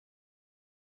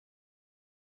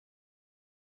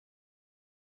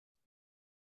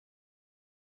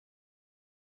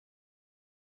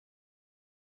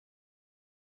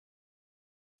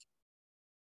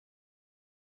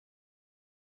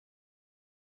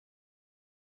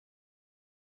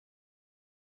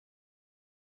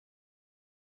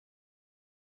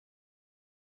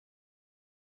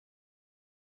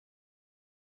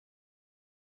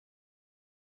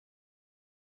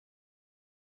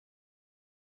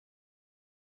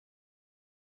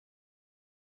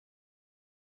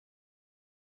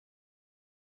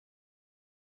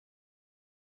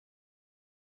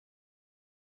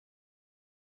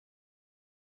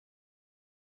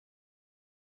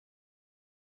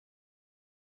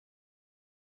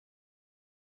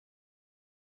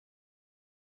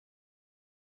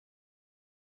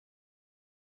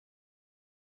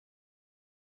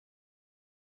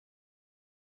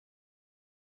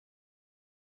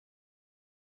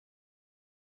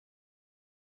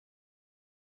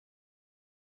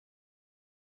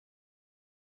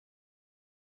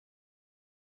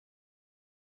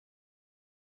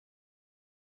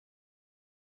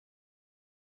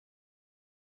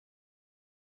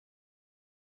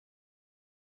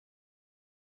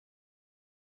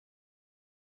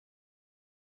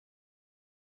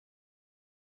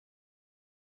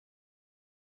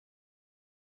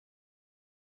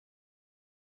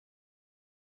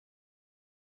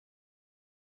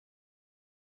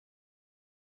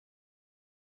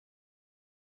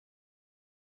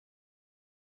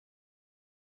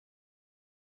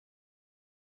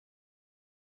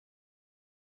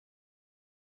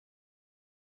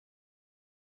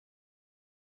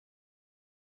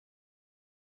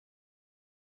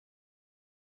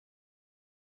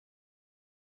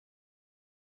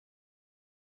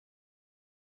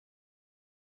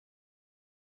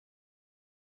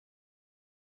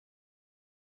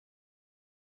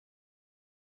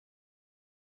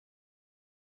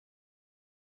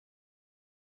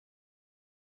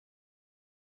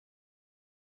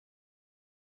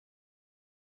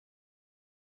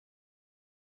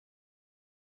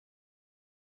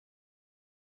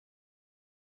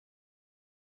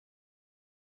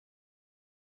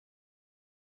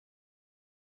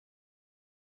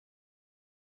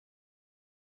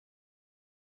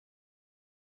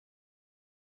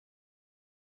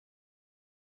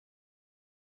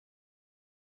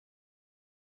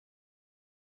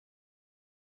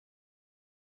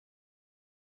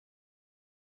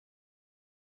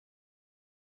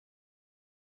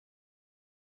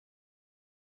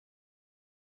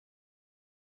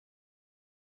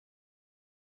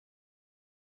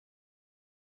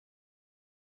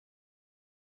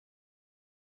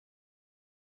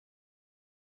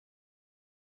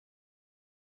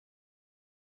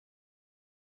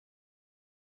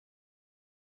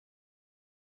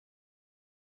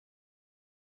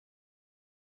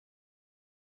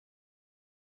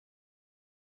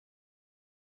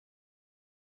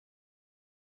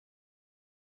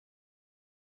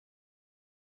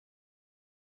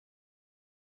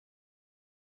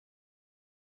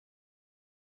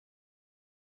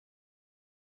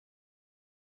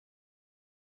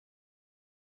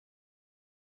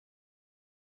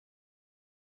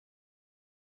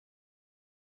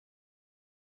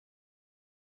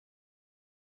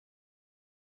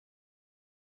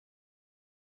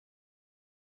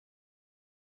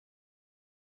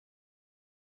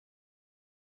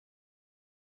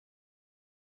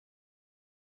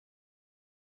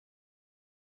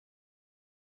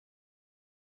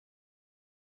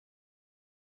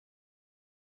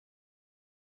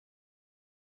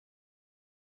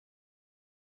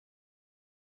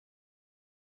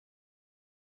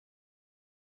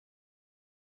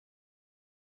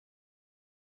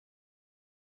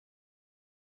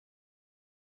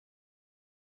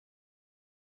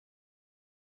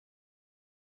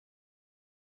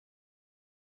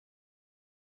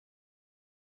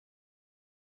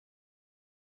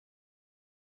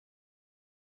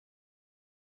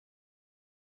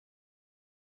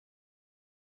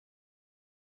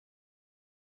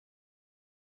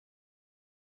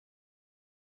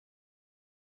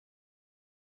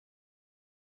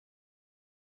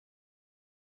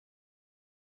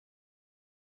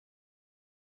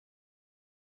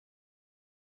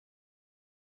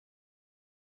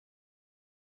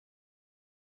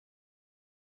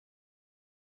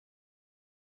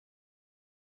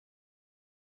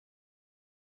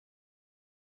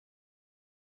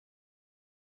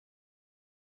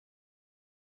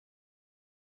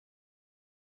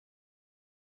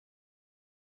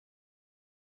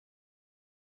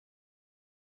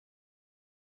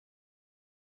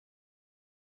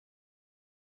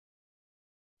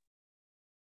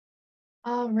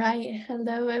All right.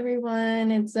 Hello, everyone.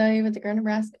 It's Zoe with the Grow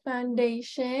Nebraska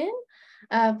Foundation.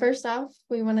 First off,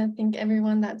 we want to thank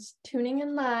everyone that's tuning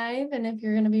in live. And if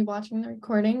you're going to be watching the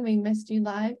recording, we missed you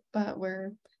live, but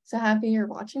we're so happy you're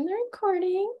watching the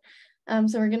recording.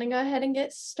 So we're going to go ahead and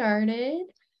get started.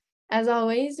 As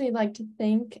always, we'd like to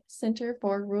thank Center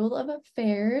for Rule of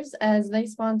Affairs as they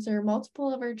sponsor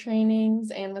multiple of our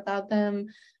trainings, and without them,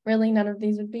 really none of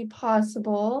these would be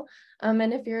possible.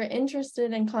 And if you're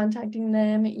interested in contacting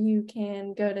them, you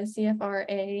can go to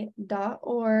cfra.org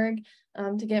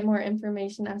to get more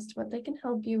information as to what they can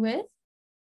help you with.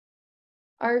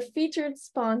 Our featured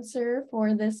sponsor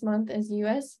for this month is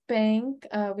US Bank.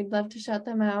 We'd love to shout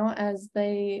them out as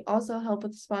they also help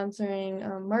with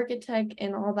sponsoring Market Tech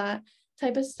and all that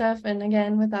type of stuff. And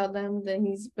again, without them,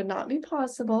 these would not be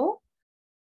possible.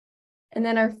 And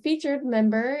then our featured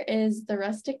member is the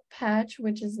Rustic Patch,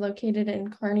 which is located in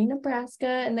Kearney, Nebraska.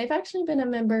 And they've actually been a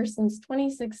member since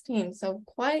 2016, so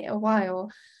quite a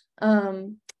while.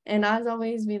 And as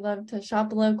always, we love to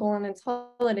shop local and it's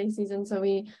holiday season, so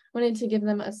we wanted to give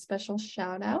them a special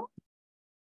shout out.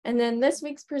 And then this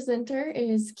week's presenter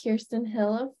is Kiersten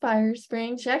Hill of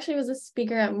Firespring. She actually was a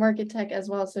speaker at Market Tech as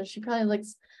well, so she probably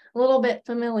looks a little bit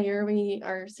familiar. We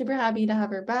are super happy to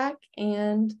have her back.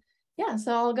 And yeah,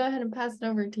 so I'll go ahead and pass it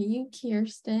over to you,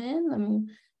 Kiersten. Let me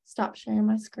stop sharing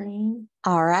my screen.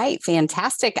 All right,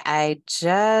 fantastic. I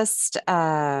just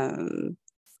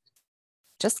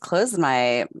closed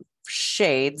my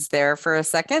shades there for a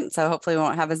second, so hopefully we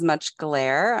won't have as much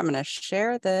glare. I'm going to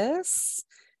share this.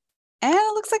 And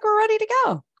it looks like we're ready to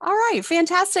go. All right,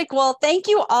 fantastic. Well, thank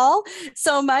you all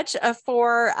so much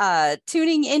for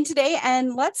tuning in today.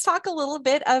 And let's talk a little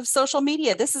bit of social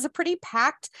media. This is a pretty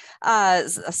packed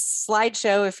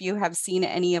slideshow. If you have seen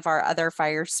any of our other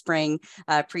Firespring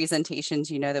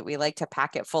presentations, you know that we like to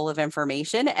pack it full of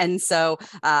information. And so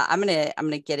I'm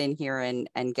gonna get in here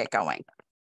and get going.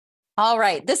 All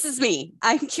right, this is me.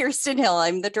 I'm Kiersten Hill.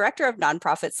 I'm the Director of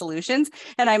Nonprofit Solutions,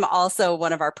 and I'm also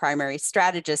one of our primary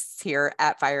strategists here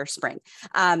at Firespring.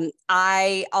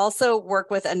 I also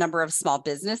work with a number of small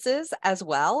businesses as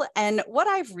well. And what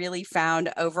I've really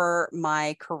found over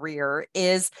my career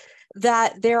is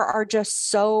that there are just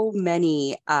so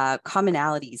many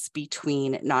commonalities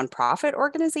between nonprofit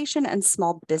organization and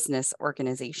small business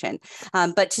organization.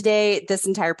 But today, this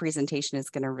entire presentation is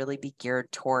going to really be geared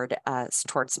toward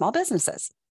small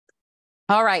businesses.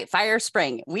 All right,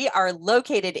 Firespring. We are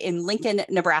located in Lincoln,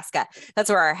 Nebraska. That's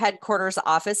where our headquarters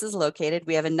office is located.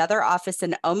 We have another office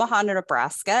in Omaha,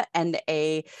 Nebraska, and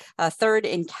a third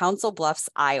in Council Bluffs,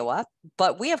 Iowa.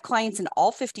 But we have clients in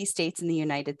all 50 states in the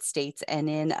United States and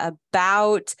in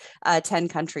about 10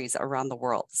 countries around the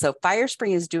world. So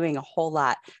Firespring is doing a whole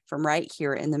lot from right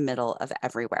here in the middle of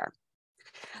everywhere.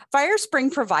 Firespring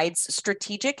provides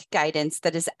strategic guidance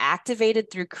that is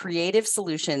activated through creative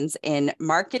solutions in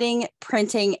marketing,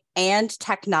 printing, and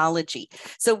technology.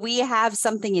 So we have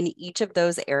something in each of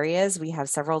those areas. We have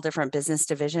several different business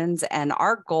divisions, and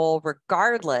our goal,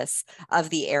 regardless of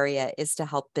the area, is to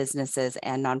help businesses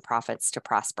and nonprofits to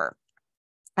prosper.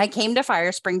 I came to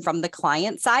Firespring from the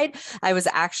client side. I was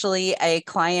actually a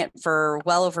client for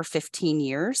well over 15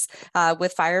 years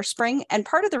with Firespring. And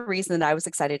part of the reason that I was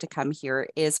excited to come here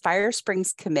is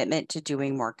Firespring's commitment to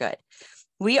doing more good.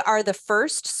 We are the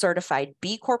first certified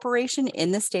B Corporation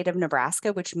in the state of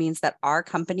Nebraska, which means that our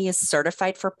company is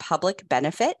certified for public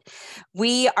benefit.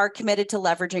 We are committed to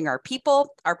leveraging our people,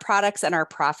 our products, and our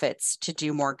profits to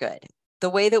do more good. The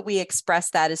way that we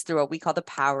express that is through what we call the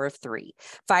power of three.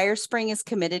 Firespring is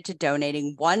committed to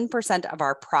donating 1% of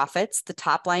our profits. The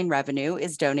top line revenue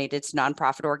is donated to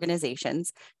nonprofit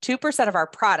organizations. 2% of our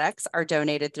products are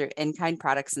donated through in-kind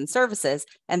products and services,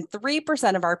 and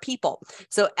 3% of our people.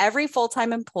 So every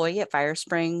full-time employee at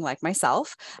Firespring, like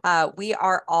myself, we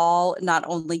are all not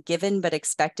only given, but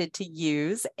expected to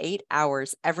use 8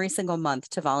 hours every single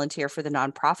month to volunteer for the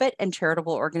nonprofit and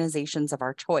charitable organizations of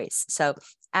our choice. So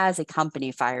as a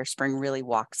company, Firespring really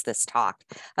walks this talk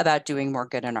about doing more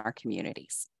good in our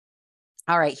communities.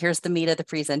 All right, here's the meat of the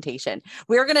presentation.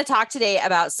 We're going to talk today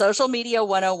about Social Media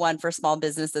 101 for small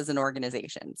businesses and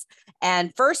organizations.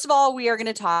 And first of all, we are going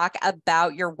to talk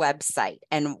about your website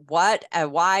and what,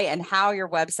 why, and how your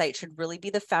website should really be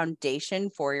the foundation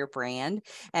for your brand.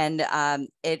 And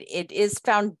it is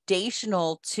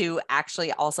foundational to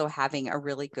actually also having a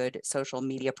really good social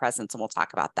media presence, and we'll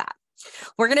talk about that.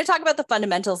 We're going to talk about the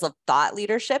fundamentals of thought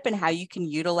leadership and how you can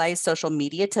utilize social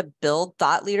media to build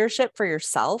thought leadership for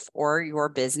yourself or your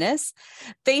business.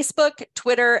 Facebook,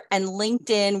 Twitter, and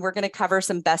LinkedIn, we're going to cover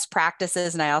some best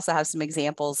practices. And I also have some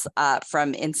examples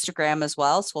from Instagram as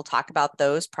well. So we'll talk about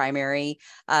those primary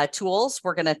tools.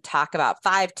 We're going to talk about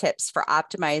 5 tips for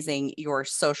optimizing your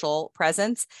social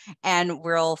presence. And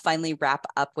we'll finally wrap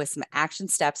up with some action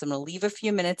steps. I'm going to leave a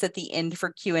few minutes at the end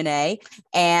for Q&A.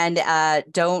 And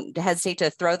don't hesitate to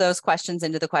throw those questions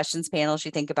into the questions panel as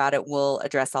you think about it. We'll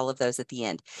address all of those at the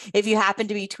end. If you happen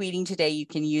to be tweeting today, you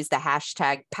can use the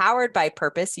hashtag powered by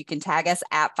purpose. You can tag us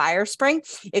at Firespring.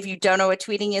 If you don't know what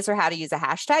tweeting is or how to use a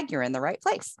hashtag, you're in the right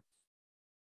place.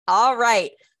 All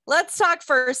right, let's talk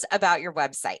first about your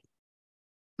website.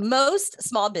 Most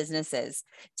small businesses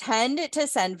tend to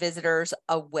send visitors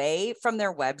away from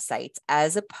their websites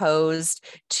as opposed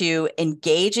to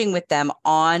engaging with them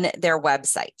on their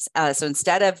websites. So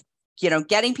instead of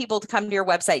getting people to come to your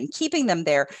website and keeping them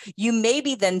there, you may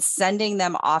be then sending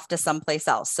them off to someplace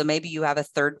else. So maybe you have a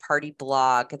third-party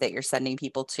blog that you're sending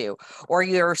people to, or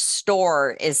your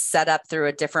store is set up through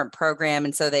a different program.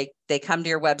 And so they come to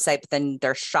your website, but then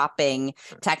they're shopping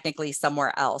technically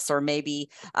somewhere else, or maybe,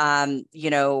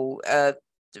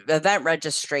 event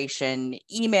registration,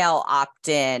 email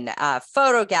opt-in,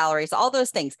 photo galleries, all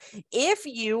those things. If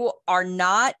you are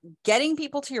not getting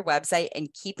people to your website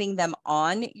and keeping them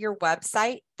on your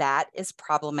website, that is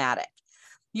problematic.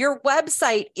 Your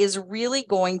website is really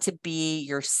going to be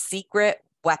your secret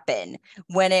weapon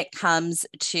when it comes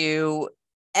to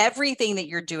everything that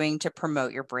you're doing to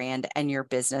promote your brand and your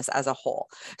business as a whole.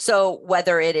 So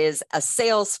whether it is a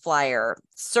sales flyer,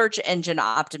 search engine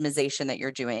optimization that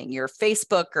you're doing, your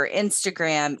Facebook or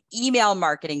Instagram, email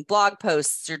marketing, blog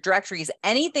posts, your directories,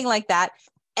 anything like that,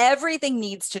 everything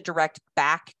needs to direct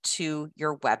back to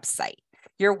your website.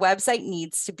 Your website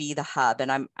needs to be the hub.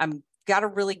 And I'm got a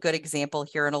really good example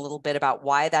here in a little bit about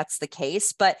why that's the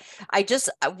case, but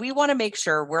we want to make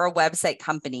sure we're a website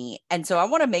company. And so I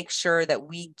want to make sure that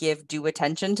we give due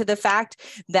attention to the fact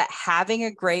that having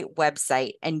a great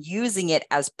website and using it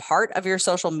as part of your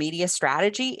social media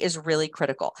strategy is really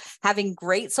critical. Having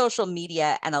great social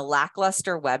media and a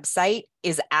lackluster website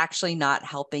is actually not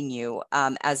helping you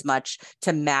as much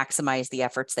to maximize the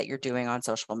efforts that you're doing on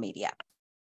social media.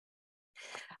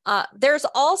 There's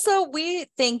also, we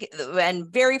think and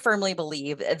very firmly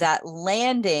believe that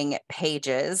landing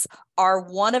pages are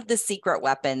one of the secret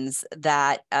weapons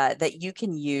that you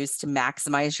can use to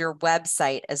maximize your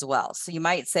website as well. So you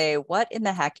might say, what in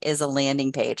the heck is a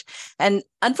landing page? And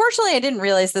unfortunately, I didn't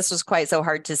realize this was quite so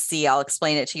hard to see. I'll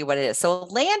explain it to you what it is. So a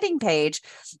landing page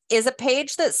is a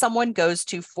page that someone goes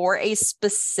to for a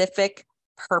specific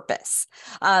purpose.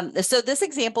 So this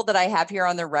example that I have here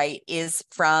on the right is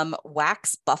from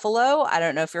Wax Buffalo. I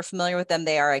don't know if you're familiar with them.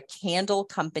 They are a candle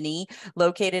company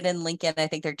located in Lincoln. I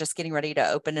think they're just getting ready to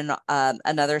open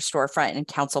another storefront in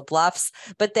Council Bluffs,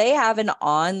 but they have an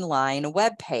online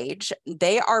web page.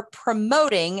 They are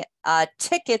promoting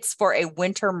tickets for a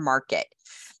winter market.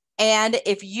 And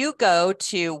if you go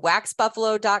to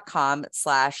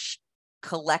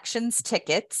waxbuffalo.com/collections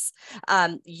tickets,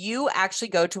 you actually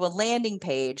go to a landing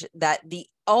page that the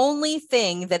only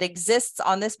thing that exists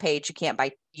on this page, you can't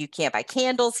buy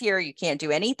candles here, you can't do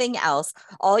anything else.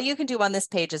 All you can do on this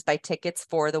page is buy tickets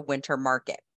for the winter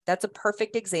market. That's a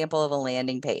perfect example of a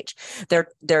landing page. They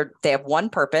have one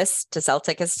purpose: to sell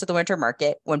tickets to the winter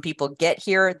market. When people get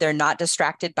here, they're not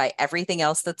distracted by everything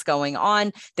else that's going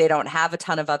on. They don't have a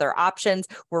ton of other options.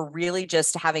 We're really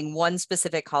just having one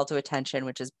specific call to attention,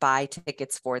 which is buy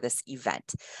tickets for this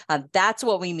event. That's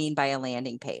what we mean by a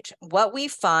landing page. What we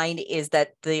find is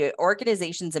that the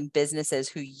organizations and businesses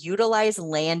who utilize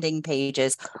landing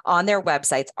pages on their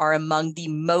websites are among the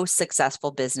most successful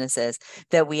businesses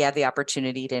that we have the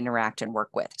opportunity to interact and work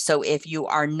with. So if you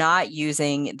are not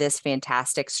using this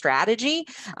fantastic strategy,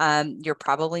 you're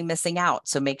probably missing out.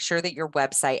 So make sure that your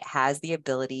website has the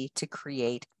ability to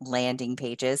create landing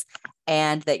pages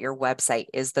and that your website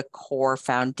is the core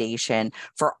foundation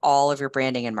for all of your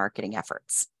branding and marketing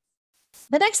efforts.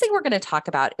 The next thing we're going to talk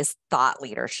about is thought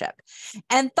leadership.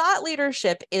 And thought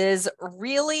leadership is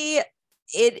really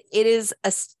it is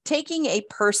taking a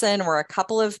person or a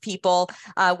couple of people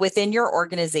within your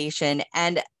organization,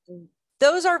 and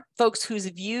those are folks whose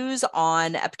views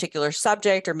on a particular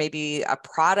subject or maybe a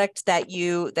product that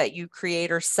you create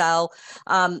or sell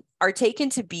are taken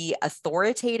to be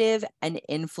authoritative and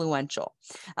influential.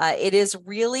 It is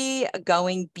really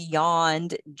going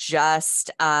beyond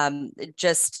just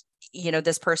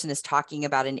this person is talking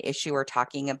about an issue or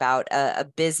talking about a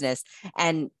business,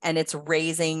 and it's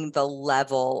raising the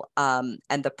level and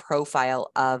the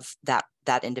profile of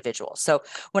that individual. So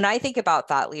when I think about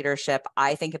thought leadership,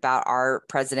 I think about our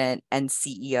president and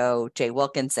CEO, Jay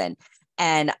Wilkinson.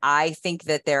 And I think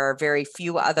that there are very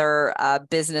few other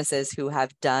businesses who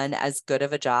have done as good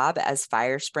of a job as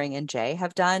Firespring and Jay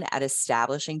have done at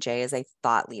establishing Jay as a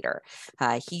thought leader.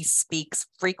 He speaks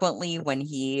frequently when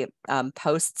he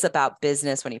posts about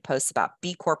business, when he posts about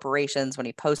B corporations, when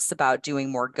he posts about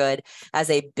doing more good as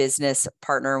a business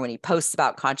partner, when he posts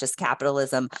about conscious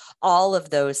capitalism. All of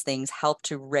those things help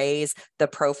to raise the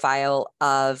profile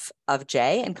of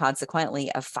Jay and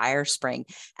consequently of Firespring.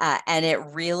 And it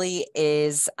really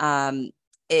is,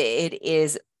 it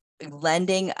is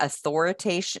lending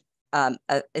authoritation.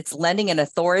 It's lending an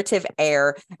authoritative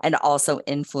air and also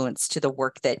influence to the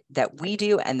work that we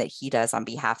do and that he does on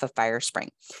behalf of Firespring.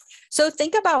 So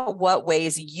think about what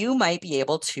ways you might be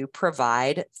able to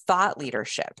provide thought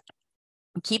leadership.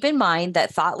 Keep in mind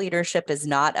that thought leadership is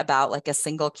not about like a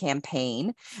single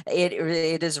campaign. It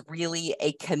is really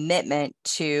a commitment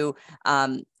to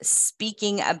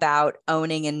speaking about,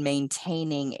 owning, and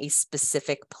maintaining a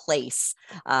specific place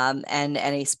and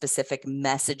a specific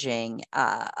messaging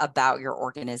about your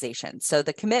organization. So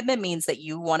the commitment means that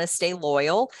you want to stay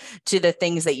loyal to the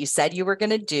things that you said you were going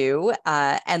to do,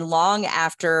 and long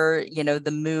after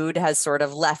the mood has sort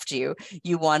of left you,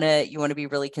 you want to be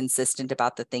really consistent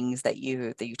about the things that you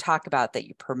talk about, that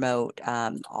you promote,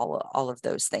 all of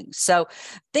those things. So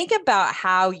think about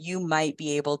how you might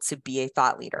be able to be a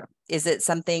thought leader. Is it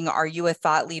something, are you a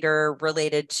thought leader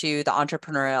related to the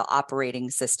entrepreneurial operating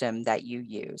system that you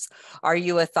use? Are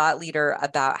you a thought leader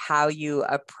about how you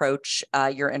approach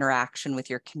your interaction with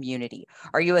your community?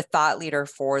 Are you a thought leader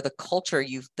for the culture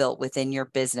you've built within your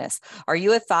business? Are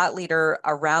you a thought leader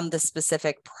around the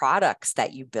specific products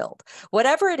that you build?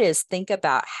 Whatever it is, think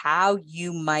about how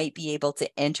you might be able to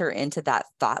enter into that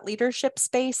thought leadership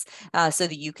space so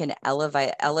that you can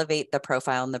elevate the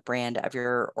profile and the brand of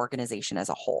your organization as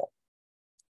a whole.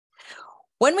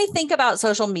 When we think about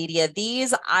social media,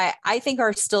 these I think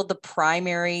are still the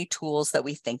primary tools that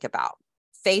we think about.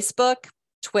 Facebook,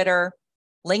 Twitter,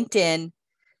 LinkedIn,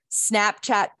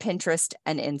 Snapchat, Pinterest,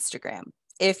 and Instagram.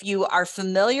 If you are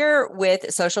familiar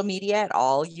with social media at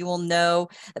all, you will know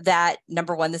that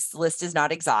number one, this list is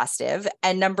not exhaustive.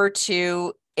 And number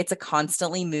two, it's a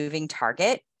constantly moving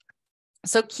target.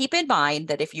 So keep in mind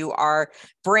that if you are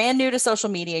brand new to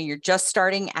social media, you're just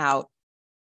starting out,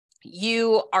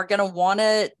 you are going to want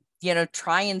to,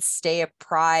 try and stay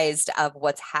apprised of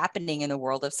what's happening in the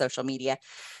world of social media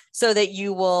so that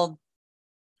you will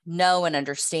know and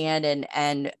understand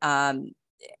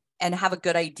and have a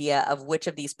good idea of which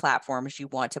of these platforms you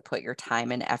want to put your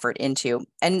time and effort into.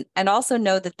 And also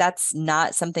know that that's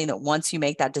not something that once you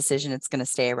make that decision, it's going to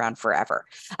stay around forever.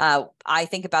 I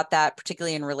think about that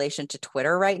particularly in relation to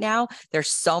Twitter right now. There's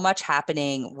so much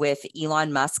happening with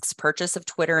Elon Musk's purchase of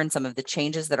Twitter and some of the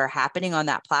changes that are happening on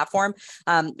that platform.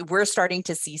 We're starting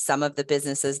to see some of the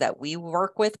businesses that we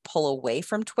work with pull away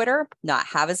from Twitter, not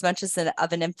have as much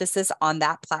of an emphasis on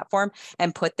that platform,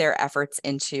 and put their efforts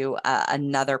into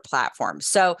another platform.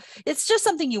 So it's just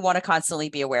something you want to constantly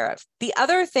be aware of. The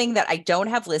other thing that I don't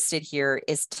have listed here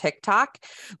is TikTok,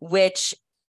 which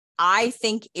I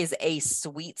think is a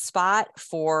sweet spot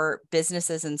for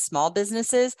businesses and small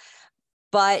businesses,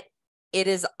 but it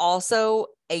is also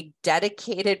a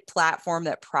dedicated platform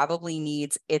that probably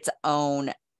needs its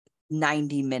own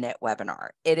 90-minute webinar.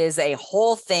 It is a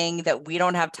whole thing that we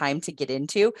don't have time to get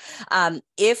into.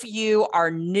 If you are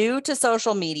new to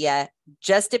social media,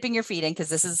 just dipping your feet in, because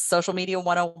this is social media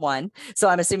 101. So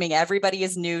I'm assuming everybody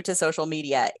is new to social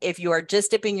media. If you are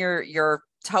just dipping your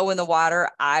toe in the water,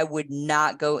 I would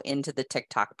not go into the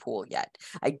TikTok pool yet.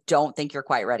 I don't think you're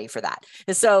quite ready for that.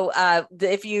 So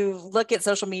if you look at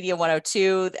social media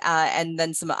 102 and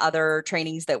then some other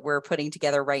trainings that we're putting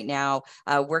together right now,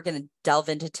 we're going to delve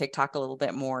into TikTok a little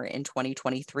bit more in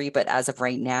 2023. But as of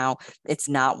right now, it's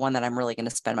not one that I'm really going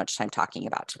to spend much time talking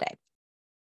about today.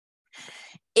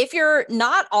 If you're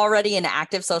not already an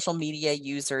active social media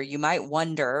user, you might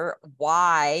wonder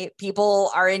why people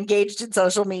are engaged in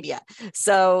social media.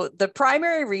 So the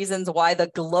primary reasons why the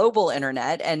global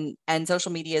internet and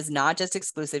social media is not just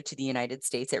exclusive to the United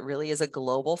States, it really is a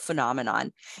global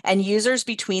phenomenon. And users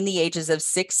between the ages of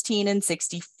 16 and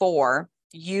 64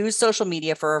 use social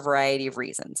media for a variety of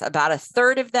reasons. About a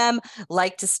third of them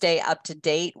like to stay up to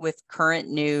date with current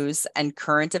news and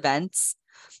current events.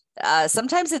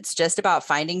 Sometimes it's just about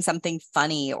finding something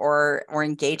funny or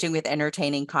engaging with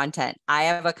entertaining content. I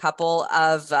have a couple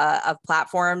of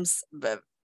platforms,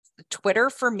 Twitter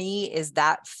for me is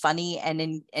that funny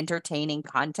and entertaining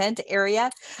content area.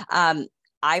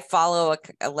 I follow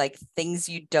like things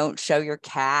you don't show your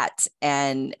cat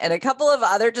and a couple of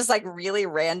other just like really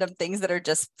random things that are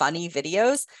just funny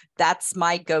videos. That's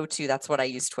my go-to. That's what I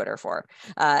use Twitter for.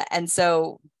 And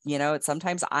so,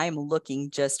 sometimes I'm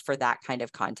looking just for that kind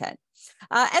of content.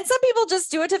 And some people just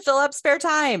do it to fill up spare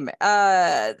time.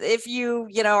 If you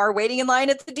are waiting in line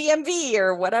at the DMV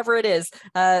or whatever it is,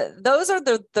 those are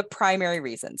the primary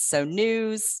reasons. So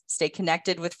news, stay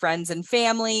connected with friends and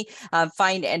family,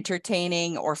 find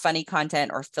entertaining or funny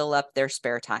content, or fill up their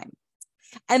spare time.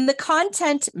 And the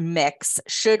content mix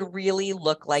should really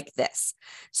look like this.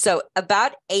 So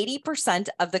about 80%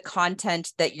 of the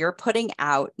content that you're putting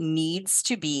out needs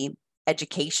to be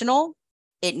educational.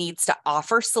 It needs to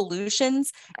offer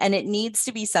solutions, and it needs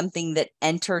to be something that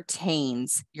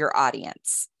entertains your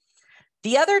audience.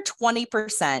 The other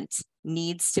 20%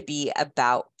 needs to be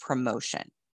about promotion.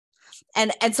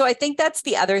 And so I think that's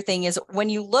the other thing is when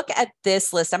you look at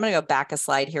this list, I'm going to go back a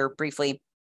slide here briefly.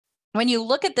 When you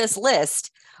look at this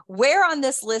list, where on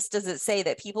this list does it say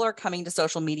that people are coming to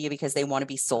social media because they want to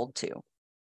be sold to?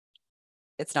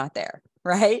 It's not there,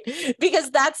 right?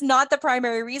 Because that's not the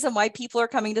primary reason why people are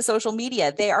coming to social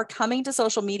media. They are coming to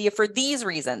social media for these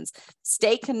reasons: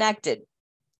 stay connected,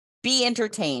 be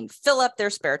entertained, fill up their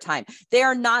spare time. They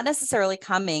are not necessarily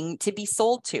coming to be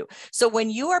sold to. So when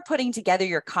you are putting together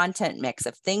your content mix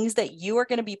of things that you are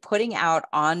going to be putting out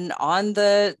on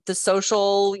the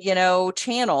social,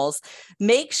 channels,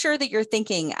 make sure that you're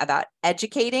thinking about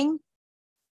educating,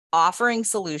 offering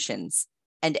solutions,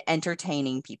 and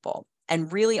entertaining people.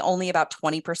 And really only about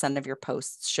 20% of your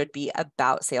posts should be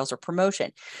about sales or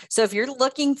promotion. So if you're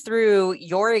looking through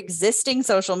your existing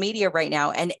social media right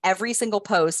now and every single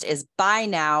post is buy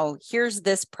now, here's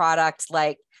this product,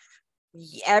 like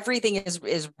everything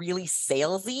is really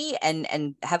salesy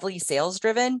and heavily sales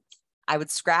driven, I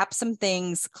would scrap some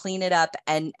things, clean it up,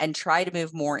 and try to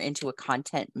move more into a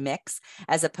content mix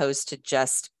as opposed to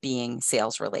just being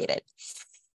sales related.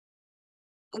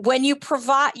 When you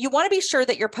provide, you want to be sure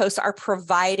that your posts are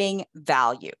providing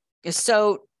value.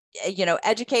 So,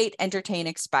 educate, entertain,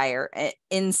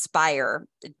 inspire.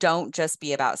 Don't just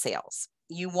be about sales.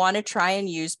 You want to try and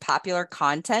use popular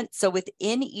content. So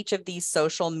within each of these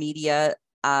social media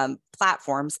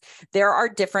platforms, there are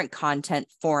different content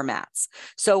formats.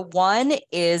 So one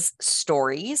is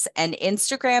stories, and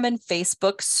Instagram and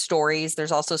Facebook stories.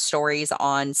 There's also stories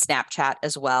on Snapchat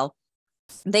as well.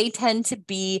 They tend to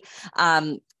be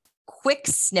quick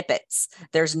snippets.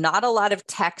 There's not a lot of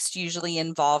text usually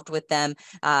involved with them.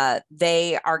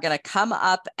 They are going to come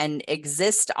up and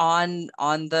exist on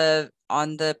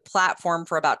the platform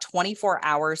for about 24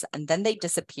 hours, and then they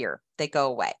disappear. They go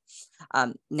away.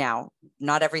 Now,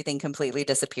 not everything completely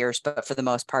disappears, but for the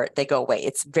most part, they go away.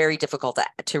 It's very difficult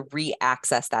to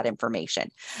re-access that information.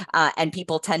 And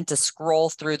people tend to scroll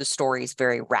through the stories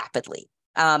very rapidly.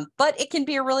 But it can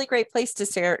be a really great place to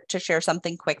share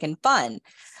something quick and fun.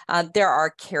 There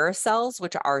are carousels,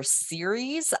 which are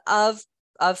series of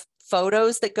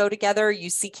photos that go together. You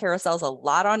see carousels a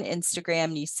lot on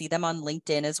Instagram. You see them on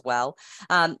LinkedIn as well.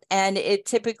 And it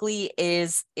typically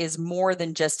is more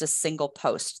than just a single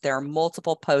post. There are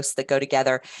multiple posts that go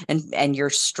together, and you're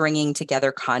stringing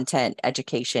together content,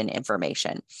 education,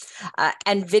 information.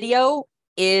 And video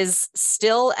is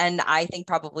still, and I think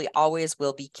probably always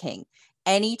will be, king.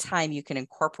 Anytime you can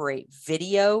incorporate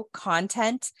video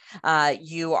content,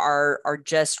 you are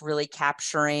just really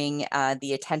capturing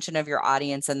the attention of your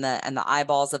audience and the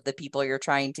eyeballs of the people you're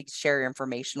trying to share your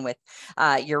information with.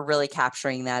 You're really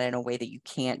capturing that in a way that you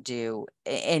can't do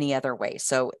any other way.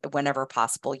 So whenever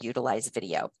possible, utilize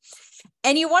video.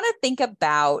 And you want to think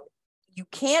about, you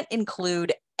can't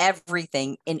include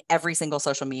everything in every single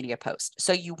social media post.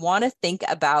 So you want to think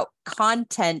about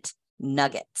content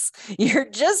nuggets. You're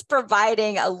just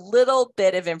providing a little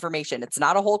bit of information. It's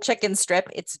not a whole chicken strip.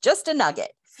 It's just a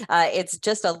nugget. It's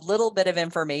just a little bit of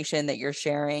information that you're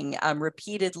sharing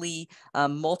repeatedly,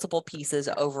 multiple pieces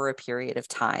over a period of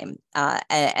time,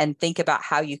 and think about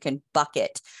how you can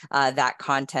bucket that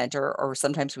content, or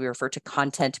sometimes we refer to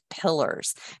content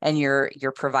pillars, and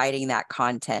you're providing that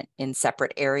content in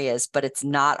separate areas, but it's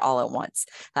not all at once.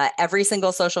 Every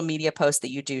single social media post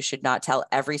that you do should not tell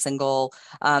every single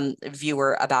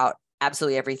viewer about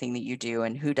absolutely everything that you do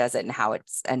and who does it and how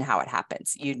it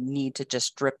happens. You need to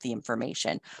just drip the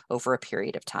information over a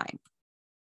period of time.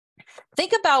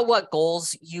 Think about what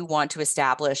goals you want to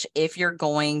establish if you're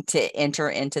going to enter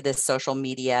into this social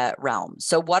media realm.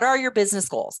 So what are your business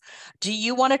goals? Do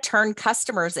you want to turn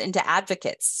customers into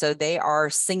advocates so they are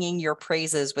singing your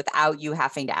praises without you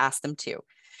having to ask them to?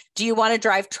 Do you want to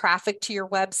drive traffic to your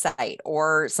website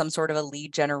or some sort of a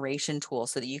lead generation tool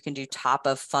so that you can do top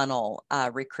of funnel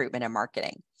recruitment and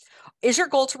marketing? Is your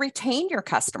goal to retain your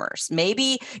customers?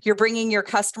 Maybe you're bringing your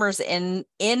customers in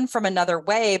from another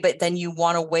way, but then you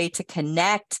want a way to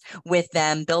connect with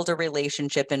them, build a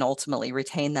relationship, and ultimately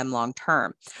retain them long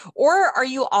term. Or are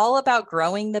you all about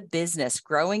growing the business,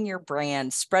 growing your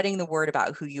brand, spreading the word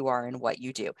about who you are and what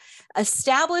you do?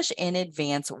 Establish in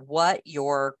advance what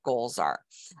your goals are.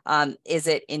 Is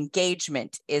it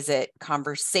engagement? Is it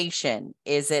conversation?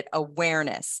 Is it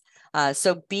awareness?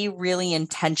 So be really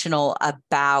intentional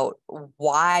about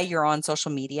why you're on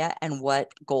social media and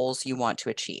what goals you want to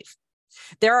achieve.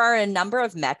 There are a number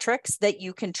of metrics that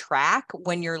you can track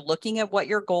when you're looking at what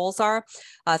your goals are.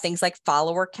 Things like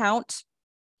follower count,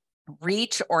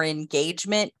 reach or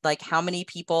engagement, like how many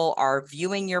people are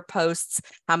viewing your posts,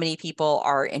 how many people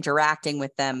are interacting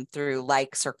with them through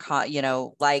likes or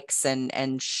likes and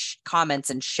comments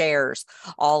and shares,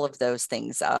 all of those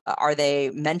things. Are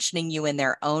they mentioning you in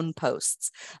their own posts?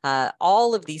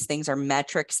 All of these things are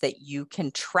metrics that you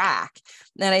can track.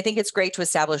 And I think it's great to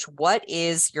establish what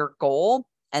is your goal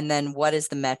and then what is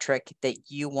the metric that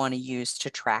you want to use to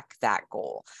track that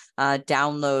goal.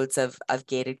 Downloads of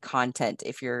gated content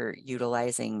if you're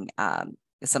utilizing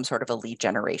some sort of a lead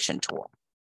generation tool.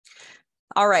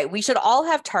 All right, we should all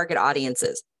have target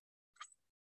audiences.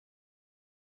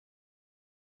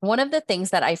 One of the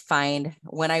things that I find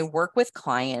when I work with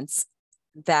clients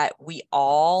that we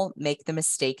all make the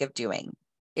mistake of doing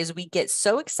is we get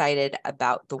so excited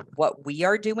about what we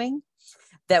are doing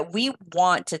that we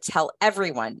want to tell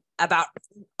everyone about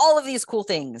all of these cool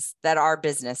things that our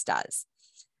business does.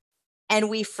 And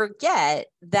we forget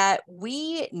that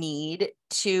we need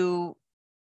to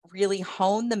really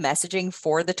hone the messaging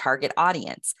for the target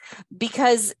audience.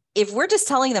 Because if we're just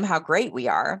telling them how great we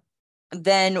are,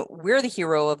 then we're the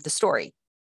hero of the story.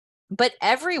 But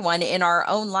everyone in our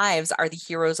own lives are the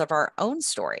heroes of our own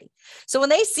story. So when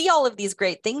they see all of these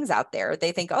great things out there,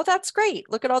 they think, oh, that's great.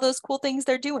 Look at all those cool things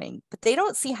they're doing. But they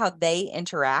don't see how they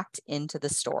interact into the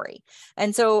story.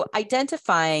 And so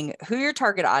identifying who your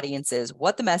target audience is,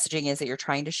 what the messaging is that you're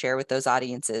trying to share with those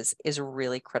audiences is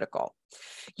really critical.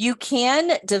 You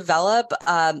can develop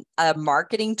a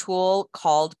marketing tool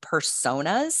called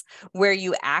personas, where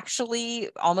you actually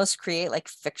almost create like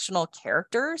fictional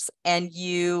characters, and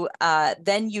you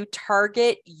then you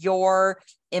target your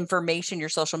information, your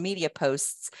social media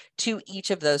posts to each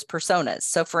of those personas.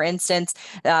 So for instance,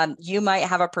 you might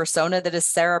have a persona that is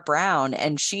Sarah Brown,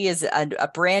 and she is a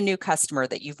brand new customer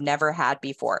that you've never had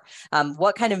before.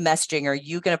 What kind of messaging are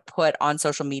you going to put on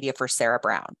social media for Sarah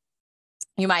Brown?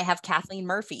 You might have Kathleen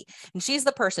Murphy, and she's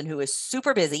the person who is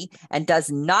super busy and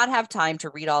does not have time to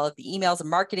read all of the emails and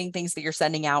marketing things that you're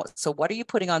sending out. So what are you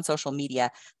putting on social media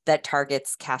that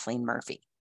targets Kathleen Murphy?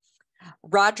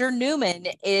 Roger Newman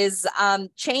is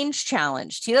change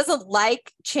challenged. He doesn't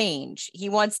like change. He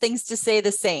wants things to stay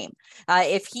the same.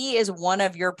 If he is one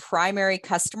of your primary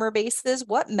customer bases,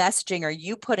 what messaging are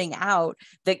you putting out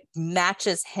that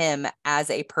matches him as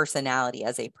a personality,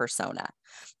 as a persona?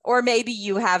 Or maybe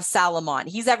you have Salomon.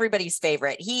 He's everybody's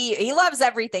favorite. He loves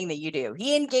everything that you do.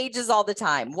 He engages all the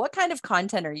time. What kind of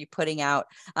content are you putting out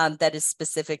that is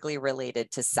specifically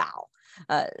related to Sal?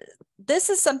 This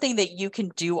is something that you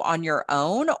can do on your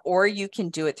own, or you can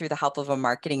do it through the help of a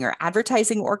marketing or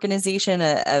advertising organization,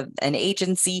 an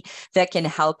agency that can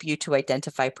help you to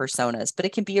identify personas. But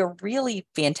it can be a really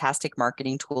fantastic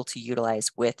marketing tool to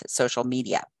utilize with social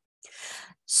media.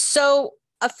 So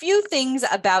a few things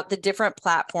about the different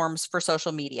platforms for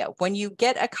social media. When you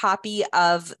get a copy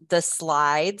of the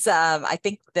slides, I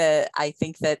think that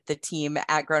the team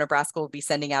at Grow Nebraska will be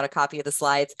sending out a copy of the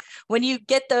slides. When you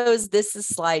get those, this is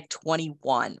slide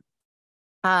 21.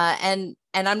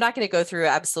 And I'm not going to go through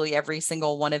absolutely every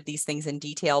single one of these things in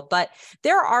detail, but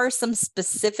there are some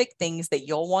specific things that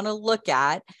you'll want to look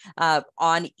at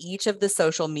on each of the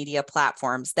social media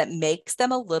platforms that makes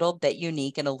them a little bit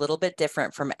unique and a little bit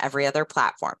different from every other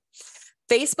platform.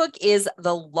 Facebook is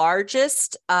the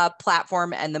largest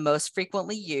platform and the most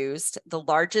frequently used. The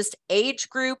largest age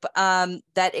group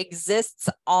that exists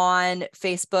on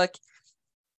Facebook.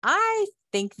 I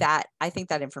think that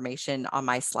information on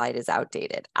my slide is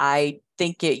outdated. I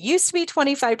think it used to be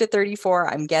 25 to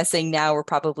 34. I'm guessing now we're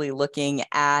probably looking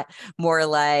at more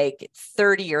like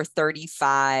 30 or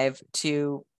 35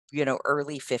 to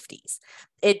early 50s.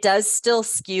 It does still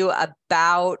skew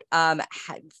about a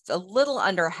little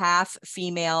under half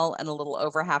female and a little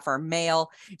over half are male.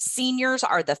 Seniors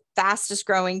are the fastest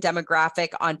growing demographic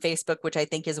on Facebook, which I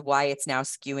think is why it's now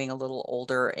skewing a little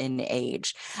older in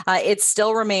age. It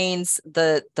still remains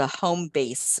the home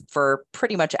base for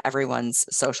pretty much everyone's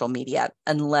social media,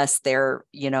 unless they're,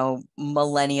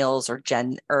 millennials or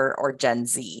Gen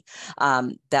Z.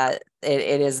 That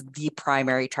it is the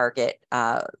primary target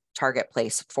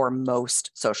place for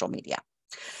most social media.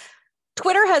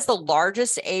 Twitter has the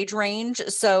largest age range,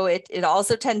 so it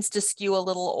also tends to skew a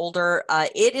little older.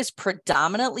 It is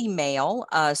predominantly male,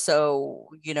 so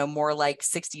more like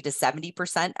 60 to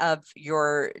 70% of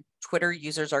your Twitter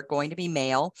users are going to be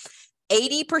male.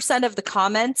 80% of the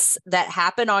comments that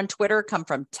happen on Twitter come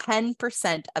from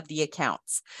 10% of the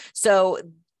accounts. So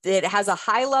it has a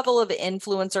high level of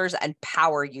influencers and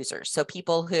power users. So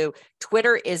people who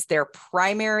Twitter is their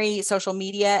primary social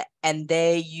media and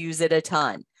they use it a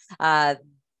ton.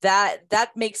 That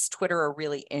makes Twitter a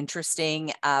really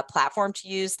interesting platform to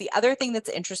use. The other thing that's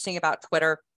interesting about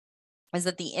Twitter is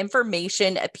that the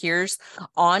information appears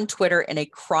on Twitter in a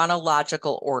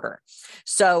chronological order.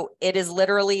 So it is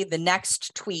literally the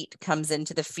next tweet comes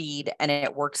into the feed and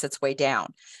it works its way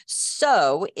down.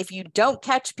 So if you don't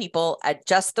catch people at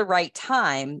just the right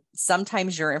time,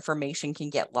 sometimes your information can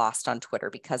get lost on Twitter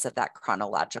because of that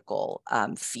chronological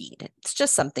feed. It's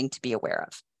just something to be aware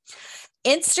of.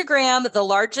 Instagram, the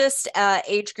largest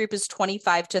age group is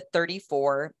 25 to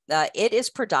 34. It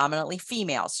is predominantly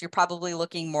female. So you're probably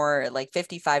looking more like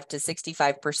 55 to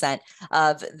 65%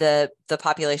 of the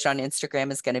population on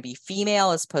Instagram is going to be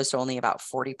female, as opposed to only about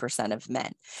 40% of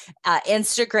men.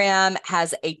 Instagram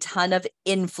has a ton of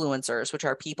influencers, which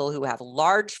are people who have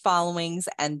large followings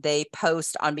and they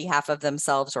post on behalf of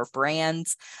themselves or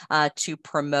brands to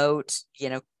promote,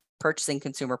 purchasing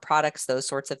consumer products, those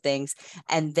sorts of things.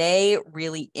 And they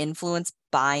really influence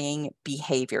buying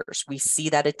behaviors. We see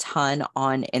that a ton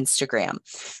on Instagram.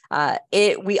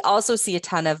 We also see a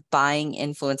ton of buying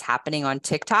influence happening on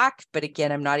TikTok. But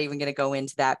again, I'm not even going to go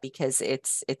into that because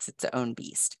it's its own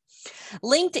beast.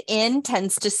 LinkedIn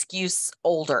tends to skew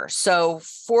older, so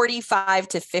 45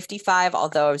 to 55,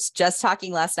 although I was just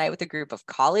talking last night with a group of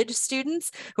college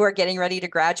students who are getting ready to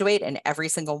graduate, and every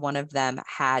single one of them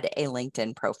had a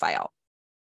LinkedIn profile.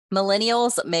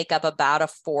 Millennials make up about a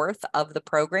fourth of the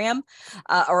program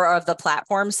or of the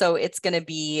platform, so it's going to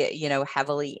be,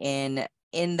 heavily in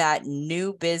that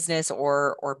new business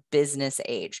or business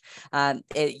age.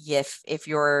 If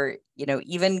you're,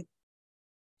 even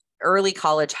early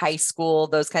college, high school,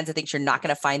 those kinds of things, you're not going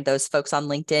to find those folks on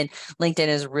LinkedIn. LinkedIn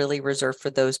is really reserved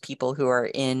for those people who are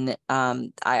in,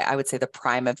 I would say, the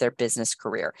prime of their business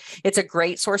career. It's a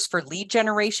great source for lead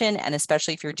generation, and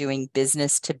especially if you're doing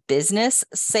business to business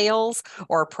sales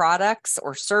or products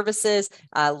or services,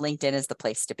 LinkedIn is the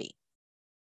place to be.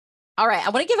 All right, I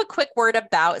want to give a quick word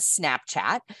about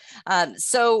Snapchat.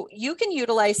 So you can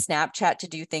utilize Snapchat to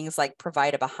do things like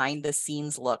provide a behind the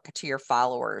scenes look to your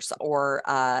followers, or,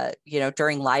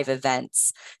 during live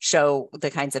events, show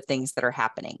the kinds of things that are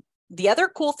happening. The other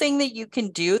cool thing that you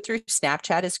can do through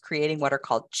Snapchat is creating what are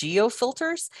called geo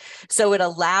filters. So it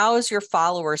allows your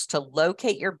followers to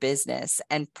locate your business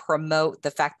and promote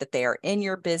the fact that they are in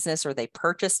your business or they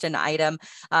purchased an item.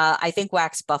 I think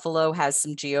Wax Buffalo has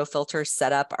some geo filters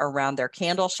set up around their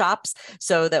candle shops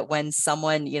so that when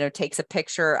someone, takes a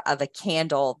picture of a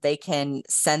candle, they can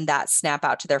send that snap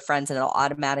out to their friends and it'll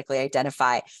automatically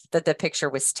identify that the picture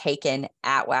was taken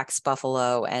at Wax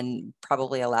Buffalo, and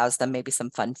probably allows them maybe some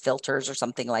fun filters or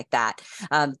something like that,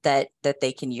 that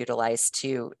they can utilize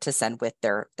to send with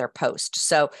their post.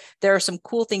 So there are some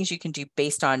cool things you can do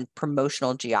based on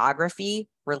promotional geography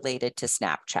related to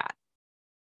Snapchat.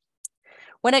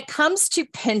 When it comes to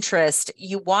Pinterest,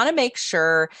 you want to make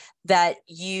sure that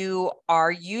you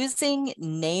are using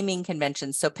naming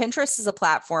conventions. So Pinterest is a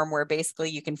platform where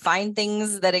basically you can find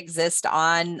things that exist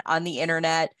on the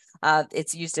internet.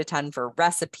 It's used a ton for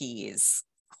recipes,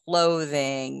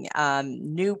 clothing,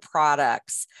 new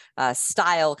products,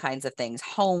 style kinds of things,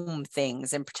 home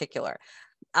things in particular.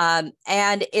 And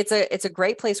it's a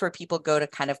great place where people go to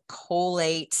kind of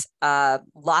collate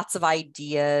lots of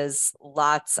ideas,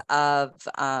 lots of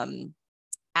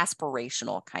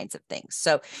aspirational kinds of things.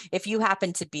 So if you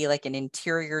happen to be like an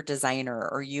interior designer,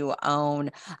 or you own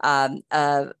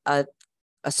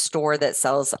a store that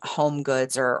sells home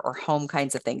goods or home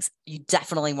kinds of things, you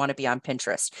definitely want to be on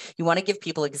Pinterest. You want to give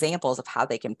people examples of how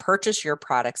they can purchase your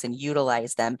products and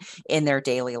utilize them in their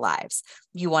daily lives.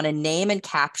 You want to name and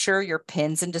capture your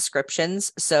pins and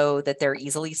descriptions so that they're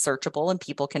easily searchable and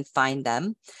people can find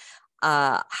them.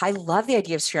 I love the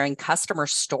idea of sharing customer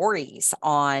stories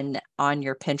on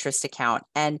your Pinterest account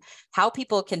and how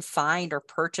people can find or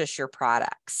purchase your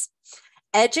products.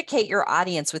 Educate your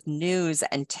audience with news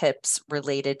and tips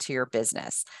related to your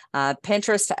business.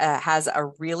 Pinterest has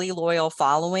a really loyal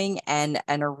following and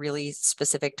a really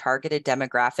specific targeted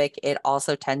demographic. It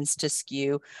also tends to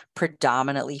skew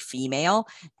predominantly female,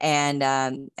 and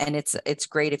it's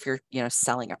great if you're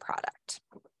selling a product.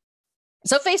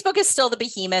 So Facebook is still the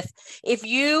behemoth. If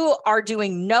you are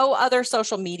doing no other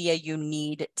social media, you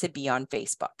need to be on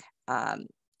Facebook.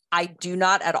 I do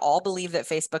not at all believe that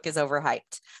Facebook is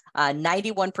overhyped.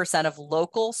 91% of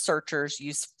local searchers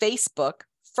use Facebook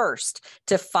first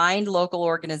to find local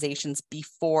organizations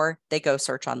before they go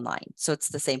search online. So it's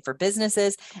the same for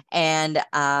businesses and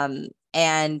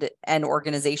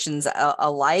organizations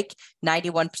alike.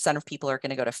 91% of people are going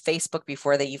to go to Facebook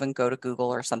before they even go to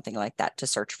Google or something like that to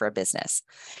search for a business.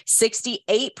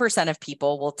 68% of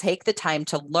people will take the time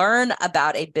to learn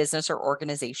about a business or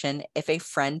organization if a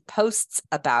friend posts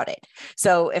about it.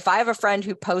 So if I have a friend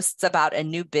who posts about a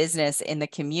new business in the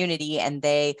community and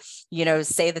they,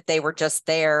 say that they were just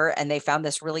there and they found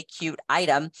this really cute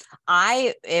item,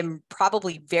 I am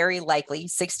probably very likely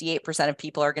 68% of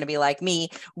people are going to be like me.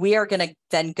 We are going to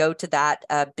then go to that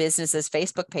business's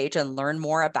Facebook page and learn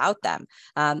more about them.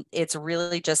 It's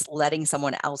really just letting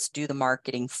someone else do the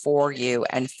marketing for you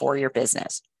and for your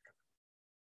business.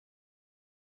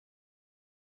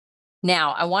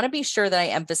 Now, I want to be sure that I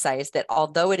emphasize that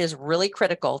although it is really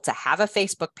critical to have a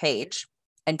Facebook page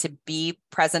and to be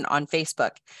present on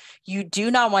Facebook, you do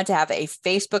not want to have a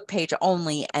Facebook page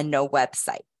only and no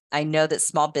website. I know that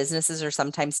small businesses are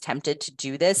sometimes tempted to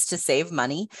do this to save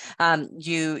money.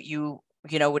 You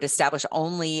would establish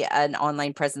only an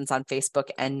online presence on Facebook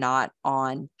and not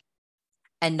on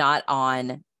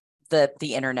the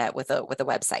internet with a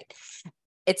website.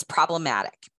 It's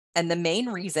problematic. And the main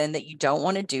reason that you don't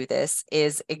want to do this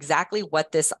is exactly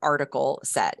what this article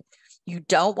said. You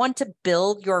don't want to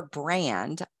build your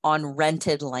brand on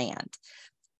rented land.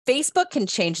 Facebook can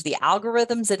change the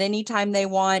algorithms at any time they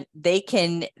want. They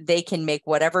can make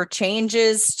whatever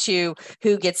changes to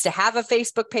who gets to have a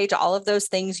Facebook page, all of those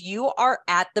things. You are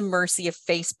at the mercy of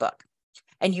Facebook,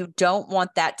 and you don't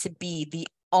want that to be the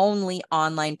only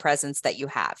online presence that you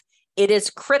have. It is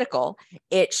critical.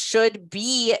 It should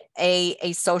be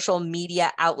a social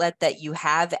media outlet that you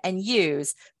have and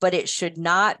use, but it should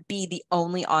not be the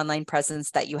only online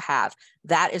presence that you have.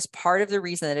 That is part of the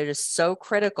reason that it is so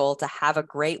critical to have a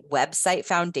great website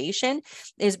foundation,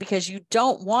 is because you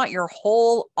don't want your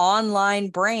whole online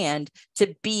brand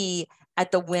to be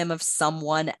at the whim of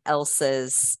someone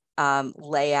else's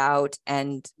layout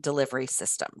and delivery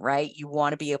system, right? You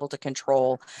want to be able to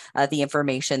control the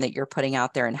information that you're putting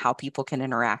out there and how people can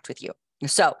interact with you.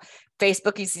 So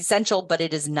Facebook is essential, but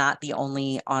it is not the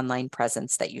only online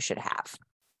presence that you should have.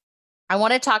 I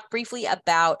want to talk briefly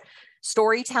about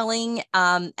storytelling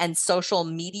and social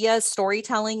media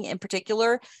storytelling in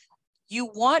particular. You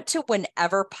want to,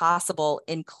 whenever possible,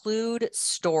 include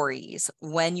stories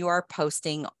when you are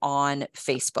posting on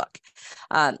Facebook.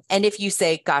 And if you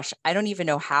say, gosh, I don't even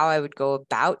know how I would go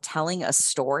about telling a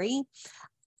story,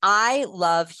 I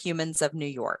love Humans of New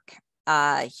York.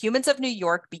 Humans of New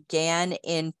York began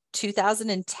in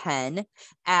 2010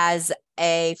 as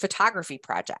a photography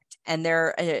project. And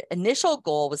their initial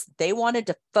goal was they wanted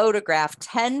to photograph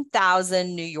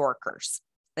 10,000 New Yorkers.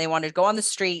 They wanted to go on the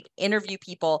street, interview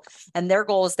people, and their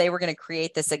goal is they were going to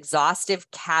create this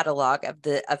exhaustive catalog of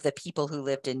the people who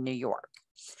lived in New York.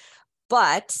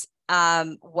 But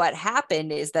what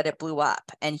happened is that it blew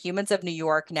up, and Humans of New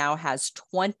York now has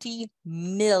 20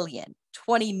 million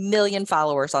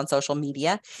followers on social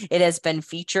media. It has been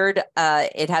featured.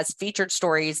 It has featured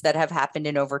stories that have happened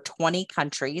in over 20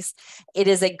 countries. It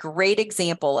is a great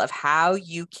example of how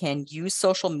you can use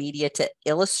social media to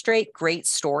illustrate great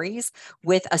stories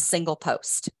with a single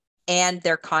post. And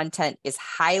their content is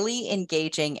highly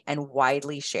engaging and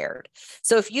widely shared.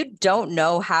 So if you don't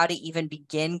know how to even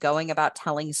begin going about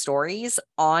telling stories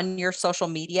on your social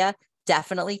media,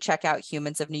 definitely check out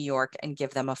Humans of New York and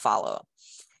give them a follow.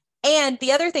 And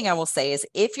the other thing I will say is,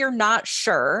 if you're not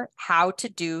sure how to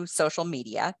do social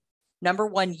media, number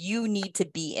one, you need to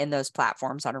be in those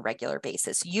platforms on a regular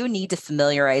basis. You need to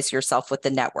familiarize yourself with the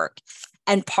network.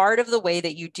 And part of the way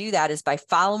that you do that is by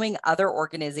following other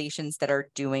organizations that are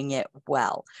doing it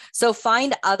well. So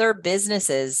find other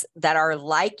businesses that are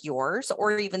like yours,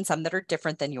 or even some that are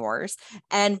different than yours,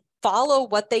 and follow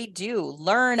what they do.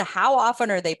 Learn how often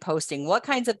are they posting? What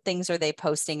kinds of things are they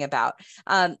posting about?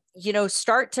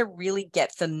 Start to really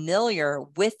get familiar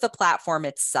with the platform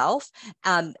itself.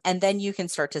 And then you can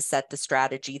start to set the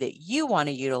strategy that you want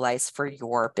to utilize for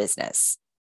your business.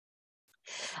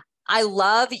 I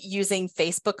love using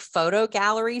Facebook photo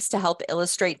galleries to help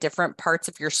illustrate different parts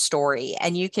of your story.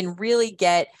 And you can really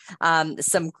get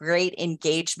some great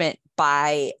engagement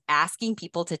by asking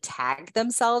people to tag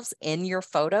themselves in your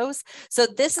photos. So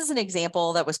this is an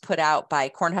example that was put out by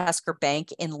Cornhusker Bank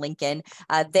in Lincoln.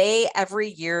 They every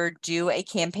year do a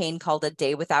campaign called A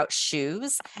Day Without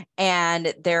Shoes,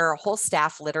 and their whole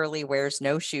staff literally wears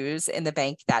no shoes in the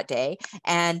bank that day.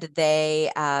 And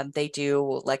they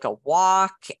do like a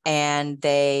walk, and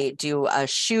they do a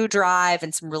shoe drive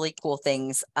and some really cool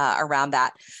things around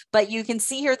that. But you can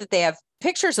see here that they have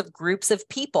pictures of groups of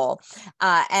people,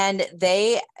 and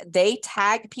they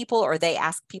tag people, or they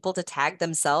ask people to tag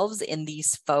themselves in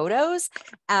these photos.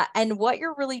 And what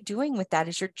you're really doing with that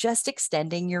is you're just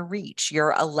extending your reach.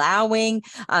 You're allowing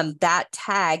that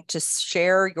tag to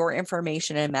share your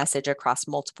information and message across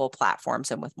multiple platforms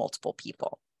and with multiple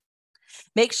people.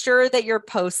 Make sure that your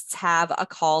posts have a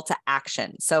call to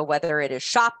action. So whether it is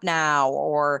shop now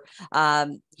or,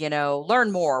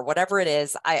 learn more, whatever it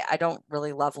is, I don't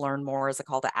really love learn more as a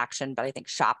call to action, but I think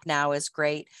shop now is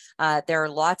great. There are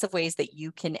lots of ways that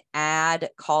you can add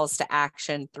calls to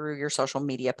action through your social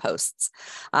media posts.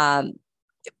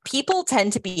 People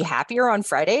tend to be happier on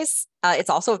Fridays. It's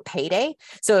also a payday.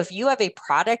 So if you have a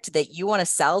product that you want to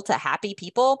sell to happy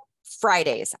people,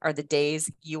 Fridays are the days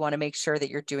you want to make sure that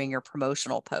you're doing your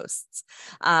promotional posts.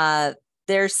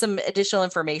 There's some additional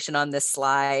information on this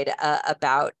slide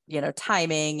about,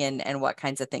 timing and what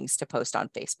kinds of things to post on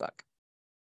Facebook.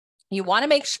 You want to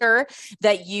make sure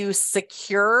that you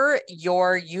secure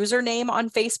your username on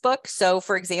Facebook. So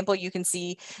for example, you can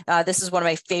see this is one of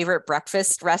my favorite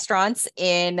breakfast restaurants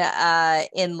in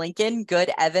Lincoln,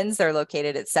 Good Evans. They're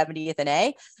located at 70th and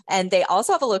A, and they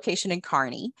also have a location in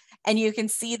Kearney. And you can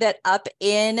see that up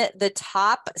in the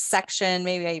top section,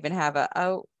 maybe I even have an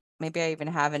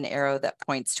arrow that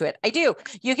points to it. I do.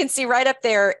 You can see right up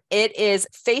there, it is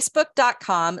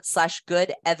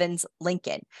facebook.com/Good Evans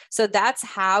Lincoln. So that's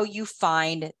how you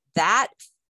find that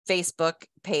Facebook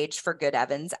page for Good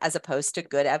Evans as opposed to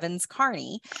Good Evans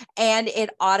Kearney. And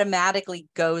it automatically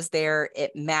goes there.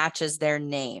 It matches their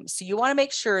name. So you want to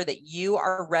make sure that you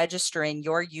are registering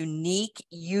your unique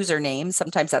username.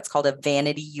 Sometimes that's called a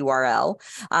vanity URL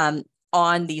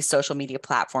on these social media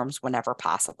platforms whenever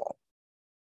possible.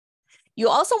 You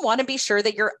also want to be sure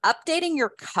that you're updating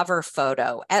your cover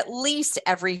photo at least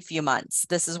every few months.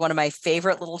 This is one of my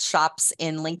favorite little shops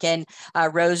in Lincoln,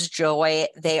 Rose Joy.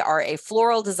 They are a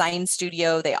floral design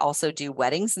studio. They also do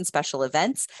weddings and special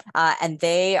events, and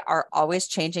they are always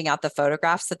changing out the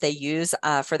photographs that they use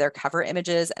for their cover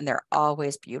images, and they're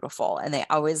always beautiful, and they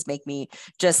always make me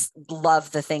just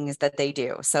love the things that they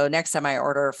do. So next time I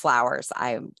order flowers,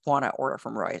 I want to order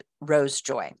from Rose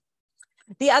Joy.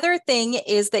 The other thing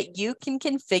is that you can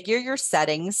configure your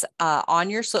settings on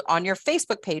your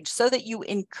Facebook page so that you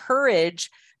encourage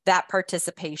that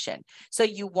participation. So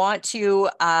you want to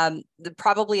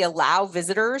probably allow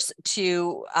visitors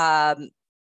to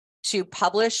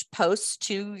publish posts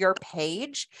to your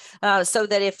page so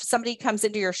that if somebody comes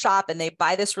into your shop and they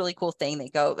buy this really cool thing, they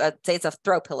go, say it's a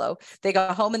throw pillow, they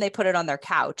go home and they put it on their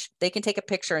couch, they can take a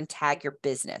picture and tag your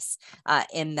business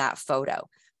in that photo.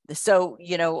 So,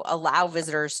 allow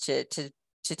visitors to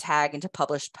tag and to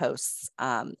publish posts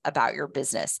about your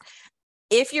business.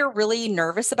 If you're really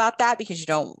nervous about that because you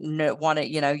don't want to,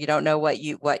 you don't know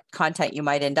what content you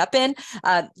might end up in,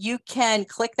 you can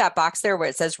click that box there where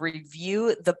it says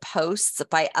review the posts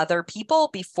by other people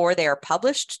before they are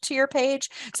published to your page,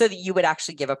 so that you would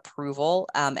actually give approval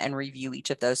and review each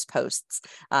of those posts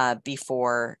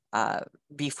before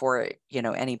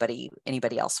anybody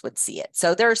else would see it.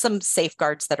 So there are some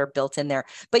safeguards that are built in there,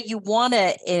 but you want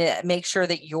to make sure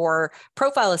that your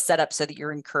profile is set up so that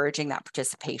you're encouraging that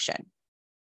participation.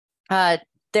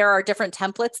 There are different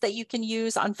templates that you can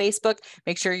use on Facebook.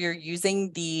 Make sure you're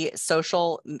using the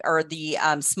social or the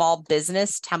small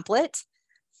business template,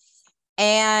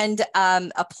 and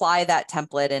apply that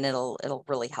template, and it'll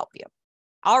really help you.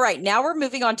 All right, now we're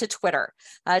moving on to Twitter.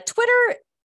 Twitter,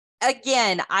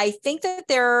 again, I think that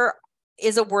there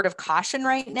is a word of caution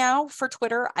right now for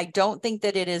Twitter. I don't think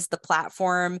that it is the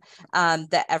platform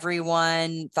that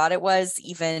everyone thought it was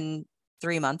even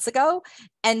 3 months ago.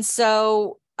 And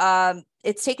so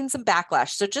it's taken some backlash.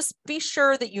 So just be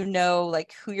sure that you know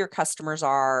like who your customers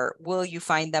are, will you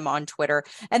find them on Twitter,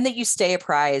 and that you stay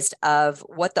apprised of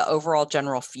what the overall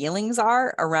general feelings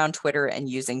are around Twitter and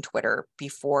using Twitter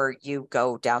before you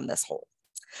go down this hole.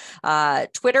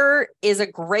 Twitter is a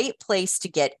great place to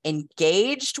get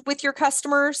engaged with your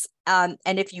customers. And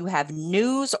if you have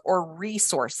news or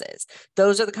resources,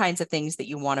 those are the kinds of things that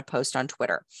you want to post on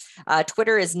Twitter.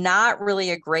 Twitter is not really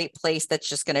a great place that's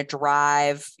just going to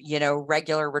drive,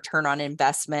 regular return on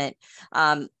investment.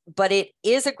 But it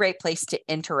is a great place to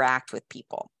interact with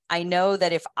people. I know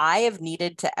that if I have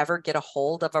needed to ever get a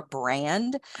hold of a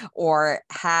brand or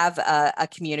have a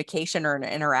communication or an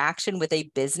interaction with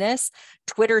a business,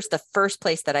 Twitter's the first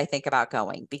place that I think about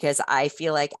going, because I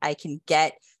feel like I can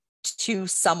get to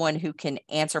someone who can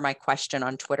answer my question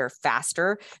on Twitter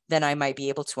faster than I might be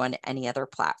able to on any other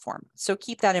platform. So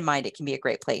keep that in mind. It can be a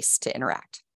great place to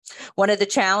interact. One of the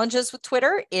challenges with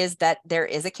Twitter is that there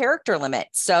is a character limit.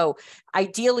 So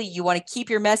ideally, you want to keep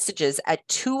your messages at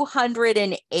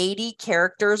 280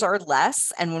 characters or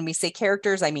less. And when we say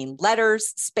characters, I mean letters,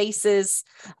 spaces,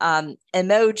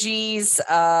 emojis,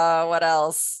 what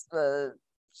else?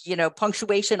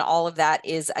 Punctuation, all of that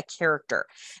is a character.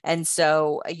 And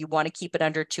so you want to keep it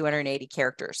under 280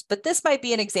 characters. But this might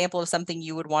be an example of something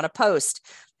you would want to post.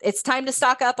 It's time to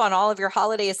stock up on all of your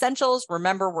holiday essentials.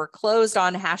 Remember, we're closed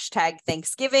on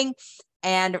 #Thanksgiving.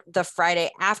 And the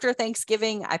Friday after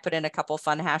Thanksgiving, I put in a couple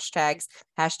fun hashtags,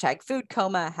 #food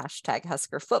coma,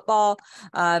 #Husker football.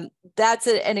 That's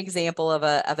an example of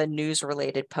a news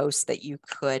related post that you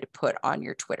could put on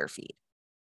your Twitter feed.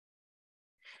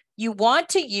 You want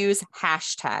to use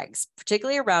hashtags,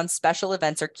 particularly around special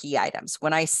events or key items.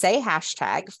 When I say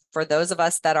hashtag, for those of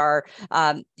us that are,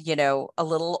 a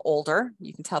little older,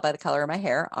 you can tell by the color of my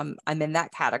hair, I'm in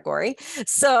that category.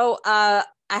 So a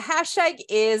hashtag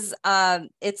is,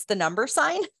 it's the number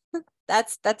sign.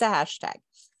 That's a hashtag.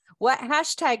 What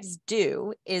hashtags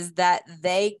do is that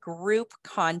they group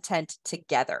content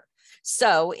together.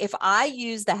 So if I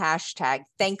use the hashtag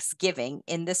Thanksgiving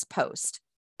in this post,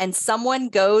 and someone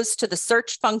goes to the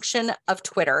search function of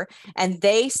Twitter and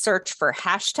they search for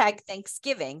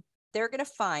 #Thanksgiving, they're going to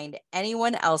find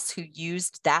anyone else who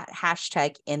used that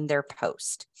hashtag in their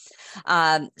post.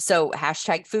 So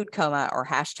 #food coma or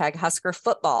 #Husker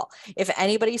football. If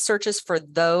anybody searches for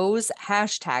those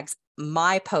hashtags,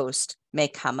 my post may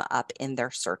come up in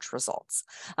their search results.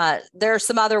 There are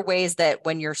some other ways that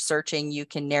when you're searching, you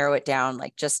can narrow it down,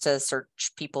 like just to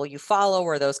search people you follow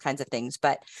or those kinds of things.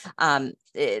 But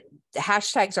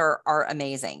hashtags are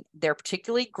amazing. They're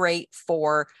particularly great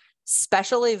for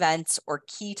special events or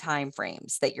key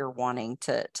timeframes that you're wanting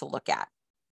to look at.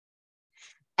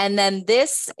 And then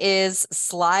this is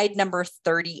slide number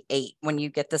 38 when you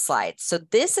get the slide. So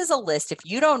this is a list. If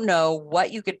you don't know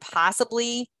what you could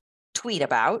possibly tweet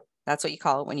about, that's what you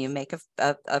call it when you make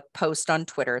a post on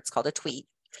Twitter. It's called a tweet.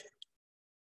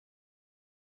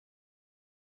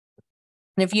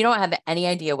 And if you don't have any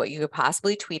idea what you could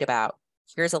possibly tweet about,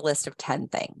 here's a list of 10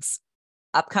 things.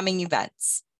 Upcoming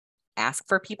events, ask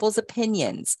for people's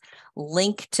opinions,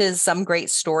 link to some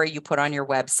great story you put on your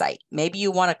website. Maybe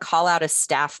you want to call out a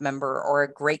staff member or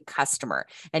a great customer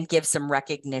and give some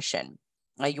recognition.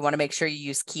 You want to make sure you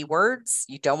use keywords.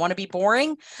 You don't want to be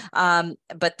boring,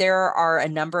 but there are a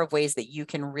number of ways that you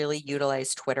can really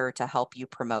utilize Twitter to help you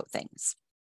promote things.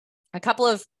 A couple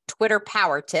of Twitter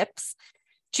power tips.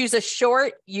 Choose a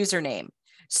short username.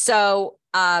 So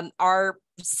our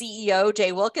CEO,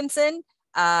 Jay Wilkinson,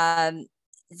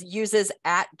 uses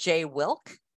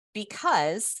 @JWilk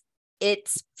because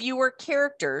it's fewer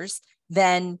characters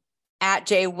than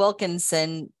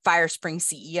 @JWilkinson Firespring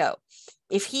CEO.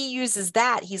 If he uses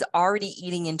that, he's already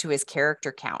eating into his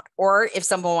character count. Or if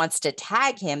someone wants to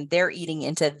tag him, they're eating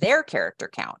into their character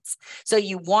counts. So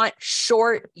you want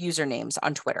short usernames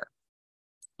on Twitter.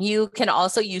 You can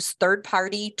also use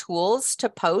third-party tools to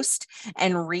post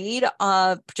and read,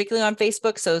 particularly on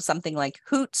Facebook. So something like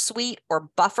Hootsuite or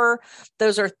Buffer.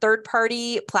 Those are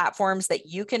third-party platforms that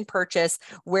you can purchase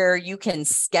where you can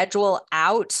schedule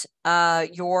out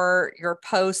your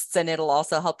posts, and it'll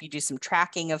also help you do some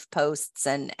tracking of posts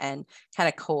and kind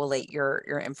of collate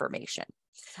your information.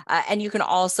 And you can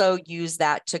also use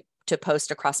that to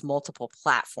post across multiple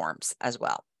platforms as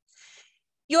well.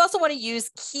 You also want to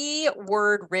use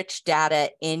keyword-rich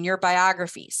data in your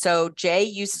biography. So Jay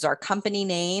uses our company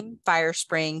name,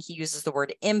 Firespring. He uses the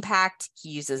word impact. He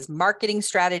uses marketing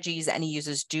strategies, and he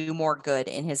uses do more good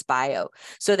in his bio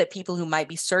so that people who might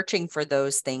be searching for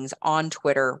those things on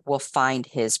Twitter will find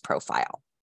his profile.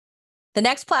 The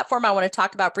next platform I want to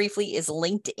talk about briefly is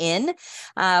LinkedIn.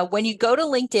 When you go to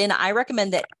LinkedIn, I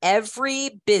recommend that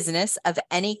every business of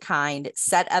any kind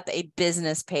set up a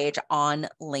business page on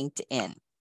LinkedIn.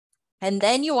 And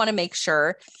then you want to make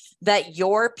sure that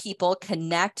your people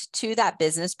connect to that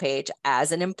business page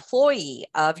as an employee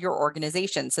of your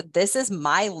organization. So this is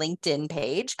my LinkedIn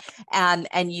page. And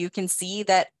you can see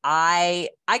that I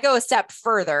go a step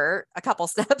further, a couple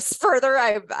steps further.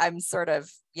 I'm sort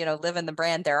of, living the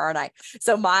brand there, aren't I?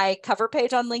 So my cover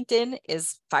page on LinkedIn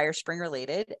is Firespring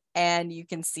related. And you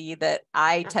can see that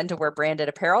I tend to wear branded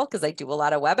apparel because I do a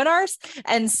lot of webinars.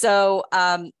 And so,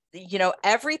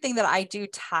 everything that I do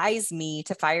ties me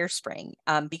to Firespring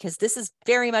because this is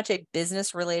very much a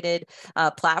business related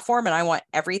platform. And I want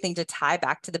everything to tie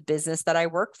back to the business that I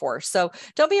work for. So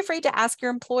don't be afraid to ask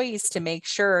your employees to make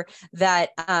sure that,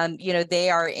 they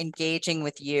are engaging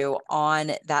with you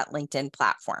on that LinkedIn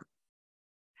platform.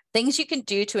 Things you can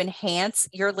do to enhance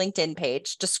your LinkedIn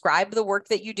page: describe the work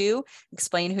that you do,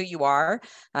 explain who you are,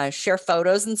 share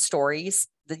photos and stories.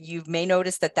 You may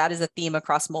notice that is a theme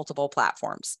across multiple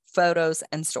platforms: photos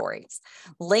and stories.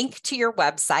 Link to your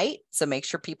website. So make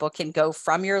sure people can go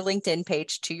from your LinkedIn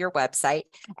page to your website.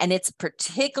 And it's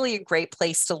particularly a great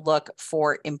place to look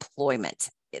for employment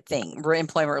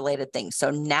related things.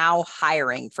 So now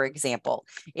hiring, for example,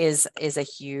 is a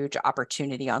huge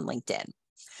opportunity on LinkedIn.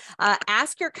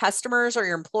 Ask your customers or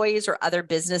your employees or other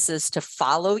businesses to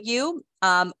follow you.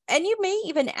 And you may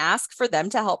even ask for them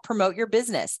to help promote your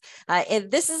business.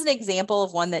 And this is an example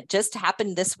of one that just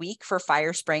happened this week for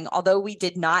Firespring. Although we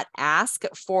did not ask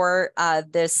for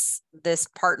this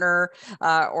partner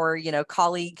or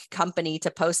colleague company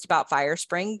to post about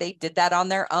Firespring, they did that on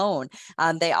their own.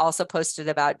 They also posted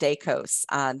about Dacos,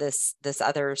 this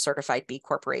other certified B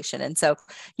corporation. And so,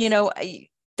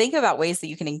 think about ways that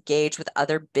you can engage with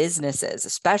other businesses,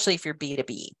 especially if you're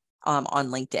B2B on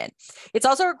LinkedIn. It's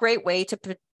also a great way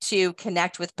to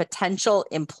connect with potential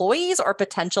employees or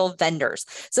potential vendors.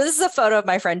 So this is a photo of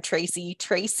my friend Tracy.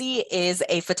 Tracy is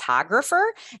a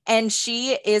photographer and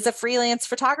she is a freelance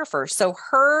photographer. So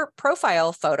her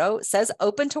profile photo says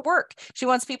open to work. She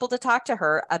wants people to talk to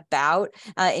her about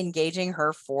engaging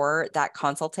her for that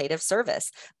consultative service.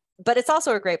 But it's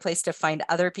also a great place to find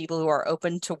other people who are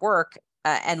open to work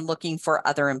and looking for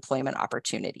other employment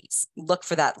opportunities. Look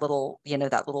for that little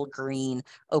green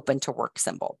open to work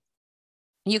symbol.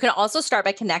 You can also start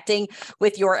by connecting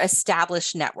with your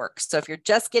established network. So if you're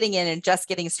just getting in and just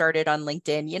getting started on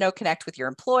LinkedIn, connect with your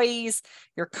employees,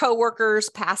 your coworkers,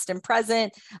 past and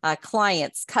present,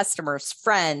 clients, customers,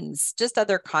 friends, just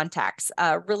other contacts.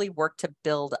 Really work to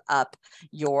build up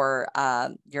your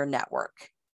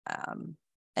network.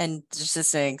 And just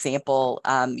as an example,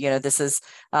 this is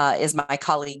my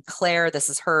colleague Claire. This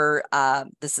is her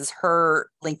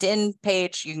LinkedIn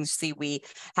page. You can see we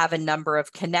have a number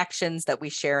of connections that we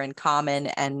share in common,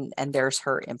 and there's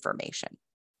her information.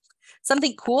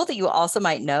 Something cool that you also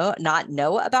might not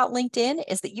know about LinkedIn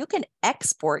is that you can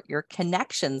export your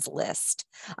connections list.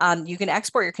 You can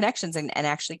export your connections and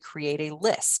actually create a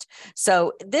list.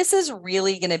 So this is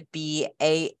really going to be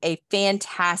a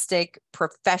fantastic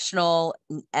professional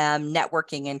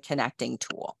networking and connecting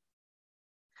tool.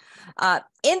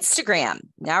 Instagram.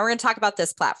 Now we're going to talk about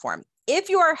this platform. If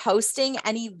you are hosting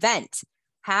an event,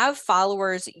 have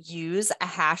followers use a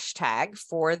hashtag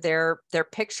for their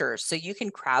pictures so you can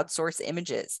crowdsource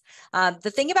images. The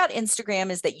thing about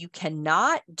Instagram is that you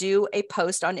cannot do a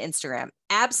post on Instagram.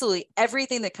 Absolutely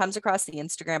everything that comes across the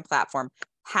Instagram platform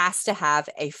has to have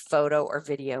a photo or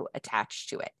video attached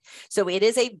to it. So it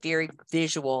is a very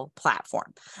visual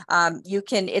platform.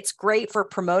 It's great for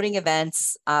promoting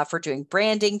events, for doing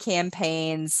branding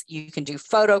campaigns. You can do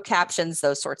photo captions,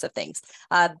 those sorts of things.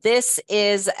 This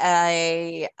is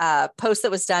a post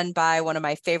that was done by one of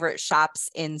my favorite shops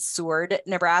in Seward,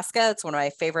 Nebraska. It's one of my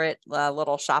favorite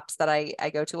little shops that I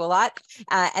go to a lot.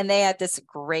 And they had this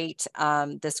great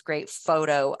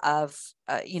photo of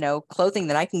clothing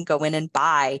that I can go in and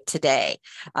buy today.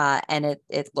 And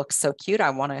it looks so cute. I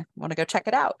want to go check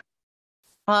it out.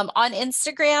 On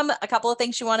Instagram, a couple of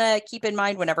things you want to keep in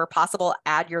mind whenever possible: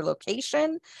 add your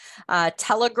location,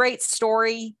 tell a great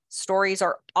story. Stories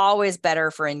are always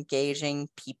better for engaging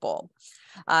people.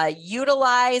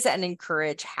 Utilize and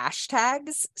encourage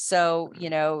hashtags. So,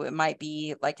 it might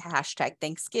be like a hashtag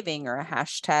Thanksgiving or a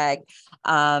hashtag,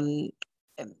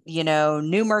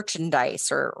 new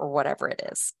merchandise or whatever it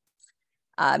is.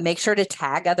 Make sure to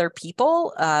tag other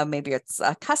people. Maybe it's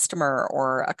a customer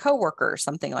or a coworker or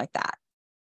something like that.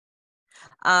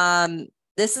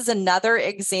 This is another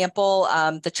example.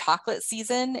 The chocolate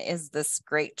season is this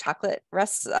great chocolate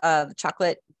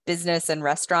chocolate business and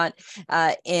restaurant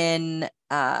in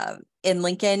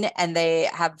Lincoln, and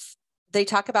they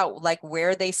talk about like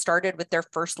where they started with their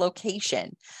first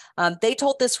location. They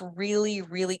told this really,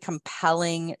 really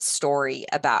compelling story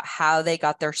about how they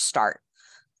got their start.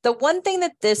 The one thing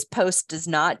that this post does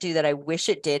not do that I wish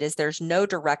it did is there's no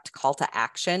direct call to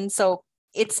action. So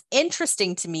it's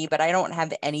interesting to me, but I don't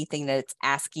have anything that it's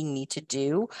asking me to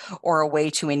do or a way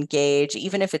to engage,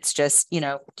 even if it's just,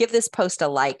 give this post a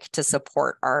like to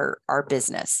support our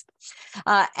business.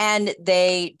 And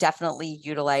they definitely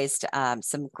utilized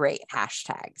some great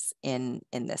hashtags in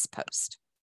this post.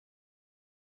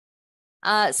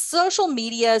 Social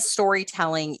media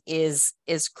storytelling is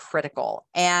critical,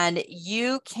 and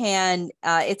you can,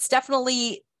 it's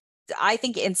definitely, I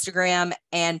think Instagram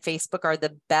and Facebook are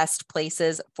the best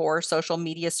places for social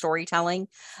media storytelling.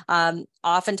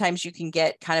 Oftentimes you can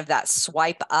get kind of that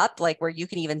swipe up, like where you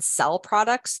can even sell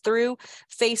products through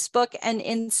Facebook and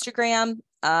Instagram.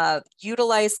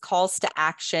 Utilize calls to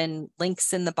action,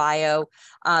 links in the bio.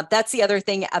 That's the other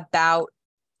thing about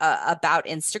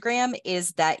Instagram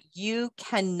is that you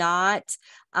cannot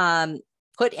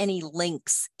put any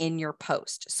links in your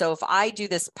post. So if I do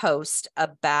this post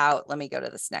about, let me go to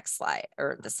this next slide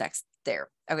or this next there.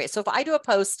 Okay. So if I do a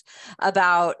post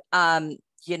about, how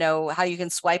you can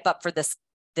swipe up for this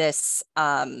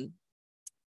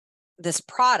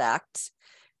product,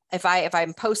 if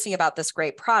I'm posting about this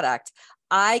great product,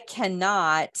 I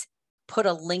cannot put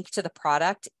a link to the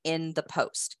product in the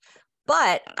post.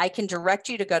 But I can direct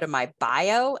you to go to my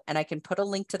bio, and I can put a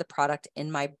link to the product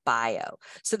in my bio.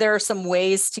 So there are some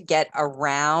ways to get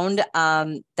around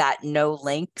that no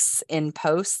links in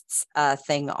posts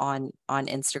thing on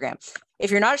Instagram. If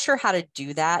you're not sure how to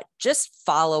do that, just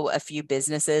follow a few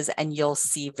businesses and you'll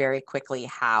see very quickly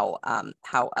how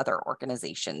other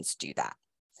organizations do that.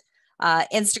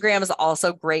 Instagram is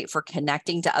also great for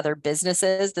connecting to other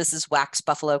businesses. This is Wax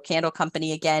Buffalo Candle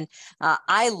Company again.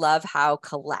 I love how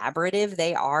collaborative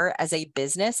they are as a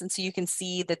business. And so you can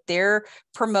see that they're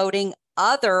promoting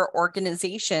other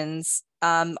organizations'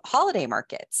 holiday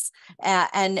markets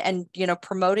and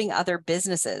promoting other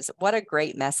businesses. What a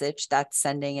great message that's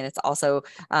sending. And it's also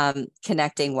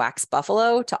connecting Wax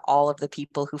Buffalo to all of the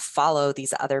people who follow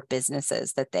these other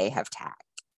businesses that they have tagged.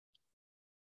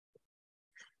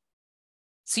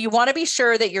 So you want to be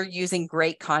sure that you're using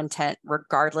great content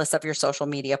regardless of your social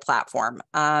media platform.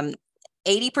 80%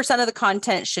 of the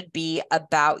content should be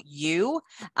about you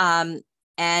and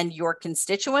your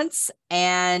constituents.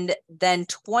 And then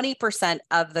 20%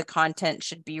 of the content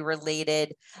should be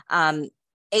related.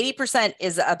 80%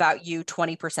 is about you,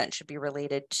 20% should be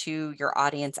related to your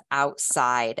audience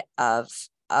outside of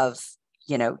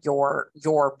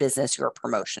your business, your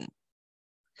promotion.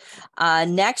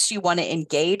 Next, you want to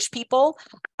engage people.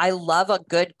 I love a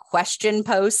good question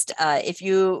post. If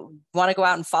you want to go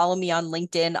out and follow me on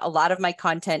LinkedIn, a lot of my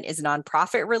content is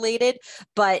nonprofit related,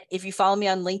 but if you follow me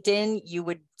on LinkedIn, you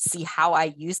would see how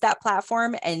I use that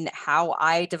platform and how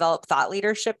I develop thought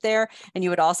leadership there. And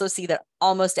you would also see that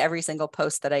almost every single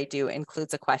post that I do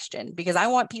includes a question because I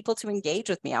want people to engage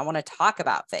with me. I want to talk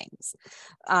about things.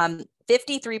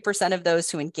 53% of those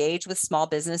who engage with small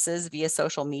businesses via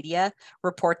social media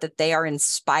report that they are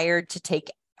inspired to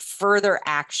take further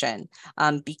action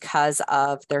because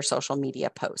of their social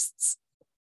media posts.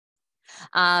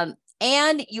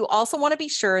 And you also want to be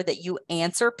sure that you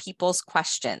answer people's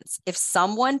questions. If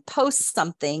someone posts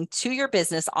something to your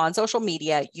business on social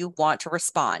media, you want to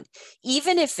respond.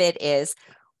 Even if it is,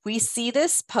 we see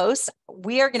this post,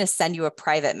 we are going to send you a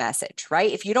private message,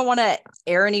 right? If you don't want to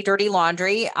air any dirty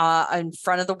laundry in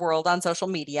front of the world on social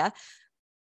media,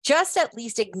 just at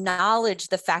least acknowledge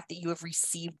the fact that you have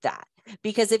received that.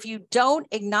 Because if you don't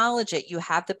acknowledge it, you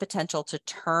have the potential to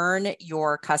turn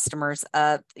your customers,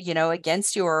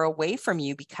 against you or away from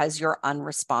you because you're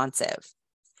unresponsive.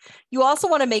 You also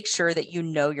want to make sure that you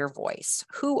know your voice.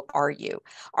 Who are you?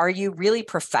 Are you really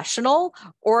professional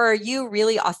or are you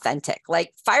really authentic?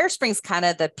 Like Firespring's kind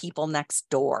of the people next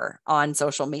door on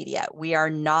social media. We are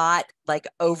not like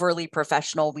overly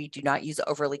professional. We do not use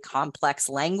overly complex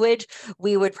language.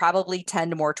 We would probably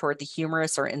tend more toward the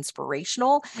humorous or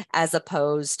inspirational as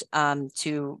opposed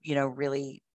to,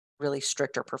 really, really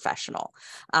strict or professional.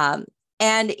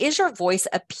 And is your voice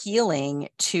appealing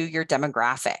to your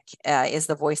demographic? Is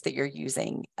the voice that you're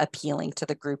using appealing to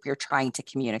the group you're trying to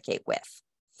communicate with?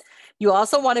 You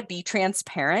also want to be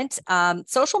transparent.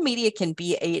 Social media can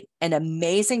be an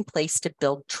amazing place to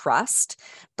build trust,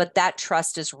 but that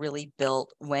trust is really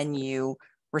built when you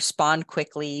respond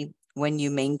quickly, when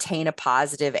you maintain a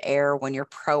positive air, when you're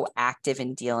proactive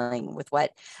in dealing with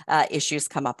what issues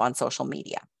come up on social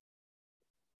media.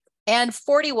 And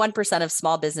 41% of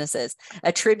small businesses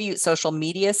attribute social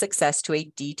media success to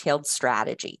a detailed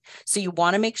strategy. So you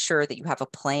want to make sure that you have a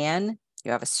plan,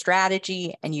 you have a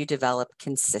strategy, and you develop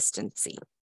consistency.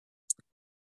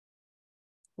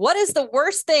 What is the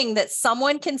worst thing that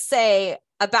someone can say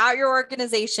about your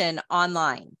organization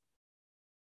online?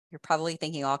 You're probably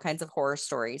thinking all kinds of horror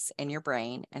stories in your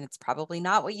brain, and it's probably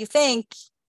not what you think.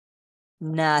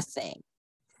 Nothing.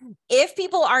 If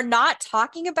people are not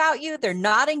talking about you, they're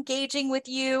not engaging with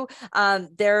you,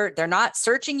 they're not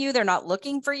searching you, they're not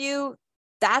looking for you,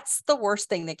 that's the worst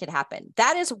thing that could happen.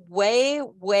 That is way,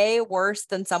 way worse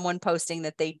than someone posting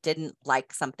that they didn't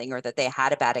like something or that they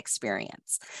had a bad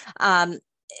experience. It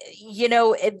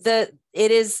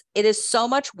is so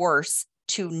much worse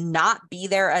to not be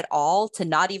there at all, to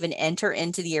not even enter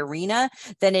into the arena,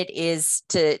 than it is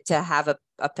to have a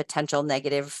potential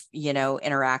negative,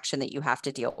 interaction that you have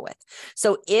to deal with.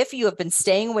 So if you have been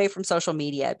staying away from social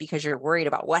media because you're worried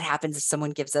about what happens if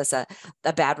someone gives us a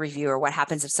bad review, or what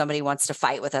happens if somebody wants to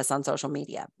fight with us on social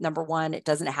media, number one, it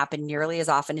doesn't happen nearly as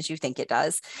often as you think it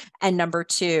does. And number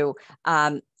two,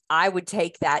 I would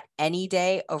take that any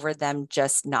day over them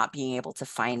just not being able to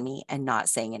find me and not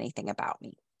saying anything about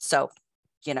me. So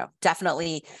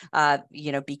definitely,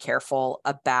 be careful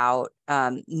about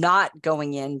not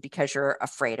going in because you're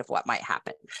afraid of what might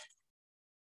happen.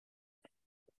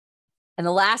 And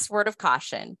the last word of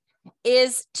caution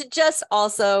is to just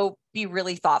also be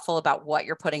really thoughtful about what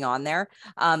you're putting on there.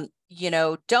 Don't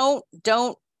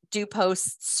do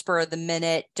posts spur of the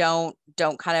minute. Don't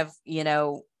kind of,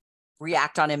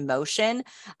 react on emotion.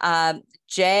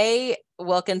 Jay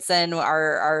Wilkinson,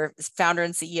 our founder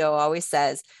and CEO, always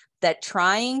says that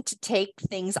trying to take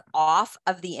things off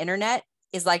of the internet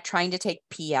is like trying to take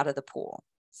pee out of the pool.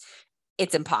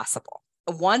 It's impossible.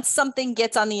 Once something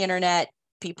gets on the internet,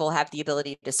 people have the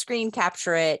ability to screen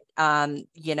capture it.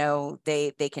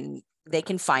 They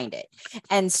can find it.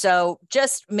 And so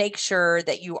just make sure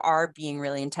that you are being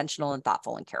really intentional and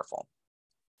thoughtful and careful.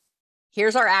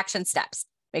 Here's our action steps.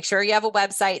 Make sure you have a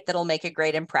website that'll make a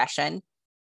great impression.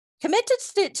 Commit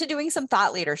to doing some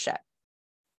thought leadership.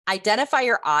 Identify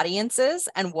your audiences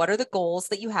and what are the goals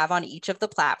that you have on each of the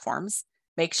platforms.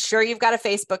 Make sure you've got a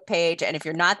Facebook page. And if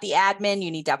you're not the admin, you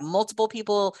need to have multiple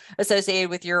people associated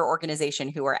with your organization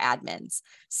who are admins.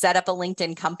 Set up a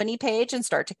LinkedIn company page and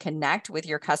start to connect with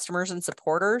your customers and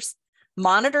supporters.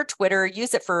 Monitor Twitter,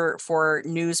 use it for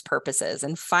news purposes.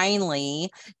 And finally,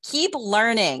 keep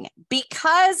learning,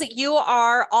 because you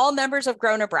are all members of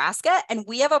Grow Nebraska and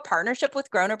we have a partnership with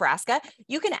Grow Nebraska.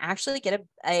 You can actually get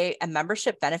a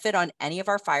membership benefit on any of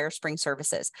our Firespring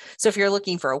services. So if you're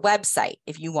looking for a website,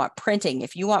 if you want printing,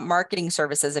 if you want marketing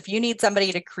services, if you need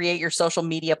somebody to create your social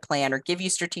media plan or give you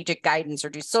strategic guidance or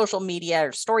do social media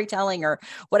or storytelling or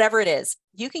whatever it is,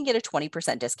 you can get a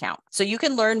 20% discount. So you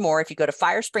can learn more if you go to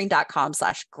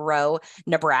firespring.com/grow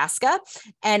Nebraska.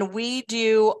 And we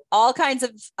do all kinds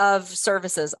of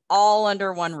services all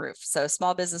under one roof. So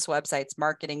small business websites,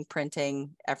 marketing,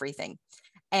 printing, everything.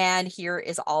 And here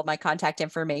is all my contact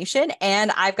information.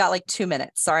 And I've got like 2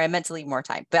 minutes. Sorry, I meant to leave more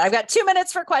time, but I've got 2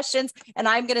 minutes for questions. And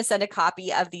I'm going to send a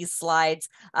copy of these slides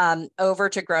over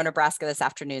to Grow Nebraska this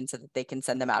afternoon so that they can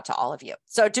send them out to all of you.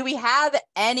 So do we have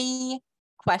any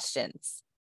questions?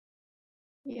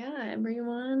 Yeah,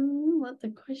 everyone, let the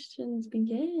questions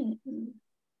begin.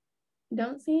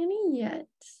 Don't see any yet.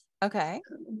 Okay.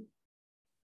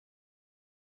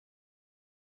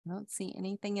 I don't see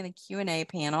anything in the Q&A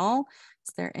panel.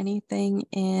 Is there anything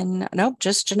in, nope,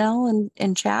 just Janelle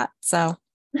in chat. So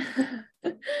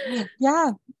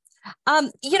yeah.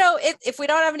 If we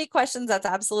don't have any questions, that's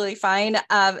absolutely fine.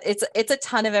 It's a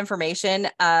ton of information.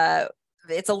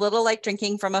 It's a little like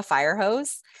drinking from a fire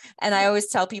hose. And I always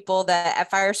tell people that at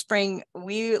Firespring,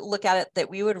 we look at it that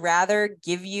we would rather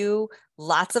give you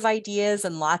lots of ideas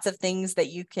and lots of things that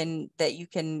you can,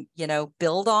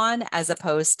 build on, as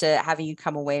opposed to having you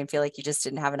come away and feel like you just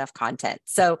didn't have enough content.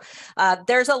 So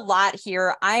there's a lot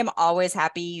here. I am always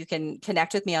happy. You can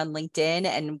connect with me on LinkedIn.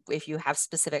 And if you have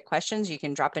specific questions, you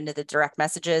can drop into the direct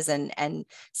messages and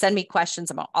send me questions.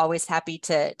 I'm always happy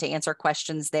to answer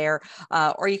questions there.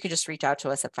 Or you can just reach out to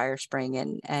us at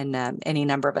Firespring and any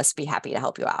number of us be happy to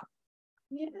help you out.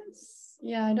 Yes.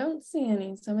 Yeah, I don't see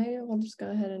any. So maybe we'll just go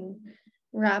ahead and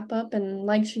wrap up. And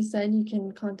like she said, you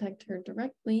can contact her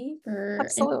directly for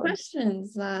any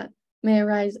questions that may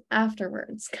arise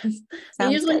afterwards, because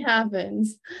it usually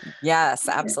happens. Yes,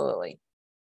 absolutely.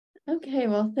 Okay,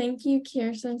 well, thank you,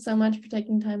 Kiersten, so much for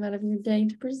taking time out of your day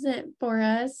to present for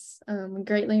us. We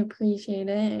greatly appreciate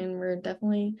it, and we're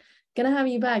definitely gonna have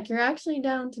you back. You're actually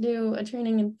down to do a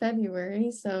training in February,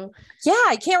 so Yeah,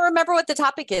 I can't remember what the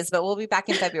topic is, but we'll be back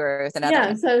in February with another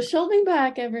one. so she'll be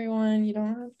back, everyone. You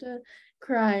don't have to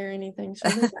cry or anything.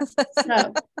 She'll be back.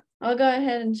 So I'll go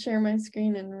ahead and share my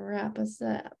screen and wrap us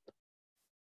up.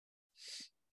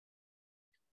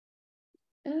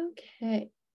 Okay.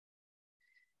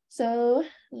 So,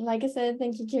 like I said,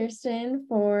 thank you, Kiersten,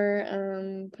 for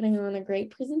putting on a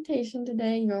great presentation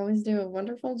today. You always do a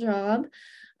wonderful job.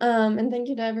 And thank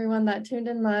you to everyone that tuned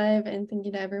in live, and thank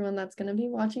you to everyone that's going to be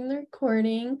watching the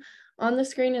recording. On the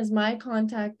screen is my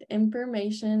contact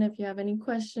information if you have any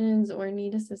questions or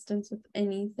need assistance with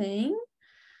anything.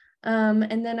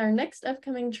 And then our next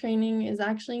upcoming training is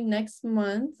actually next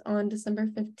month on December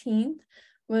 15th,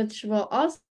 which will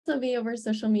also be over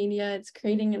social media. It's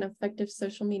creating an effective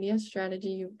social media strategy.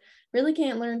 You really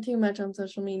can't learn too much on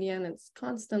social media, and it's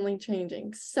constantly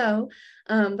changing. So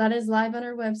that is live on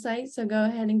our website. So go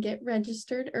ahead and get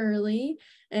registered early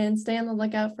and stay on the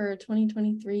lookout for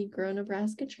 2023 Grow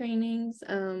Nebraska trainings.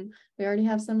 We already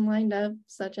have some lined up,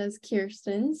 such as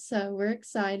Kiersten. So we're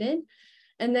excited.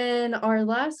 And then our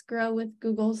last Grow with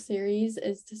Google series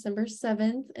is December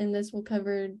 7th, and this will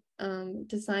cover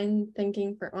design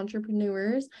thinking for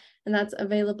entrepreneurs, and that's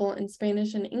available in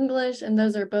Spanish and English, and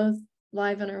those are both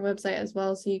live on our website as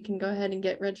well, so you can go ahead and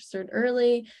get registered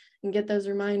early and get those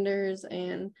reminders.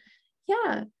 And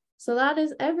yeah, so that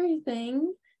is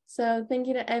everything. So thank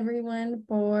you to everyone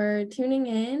for tuning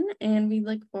in, and we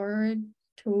look forward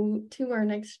to our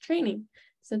next training.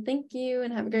 So thank you,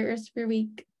 and have a great rest of your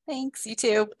week. Thanks, you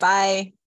too. Bye.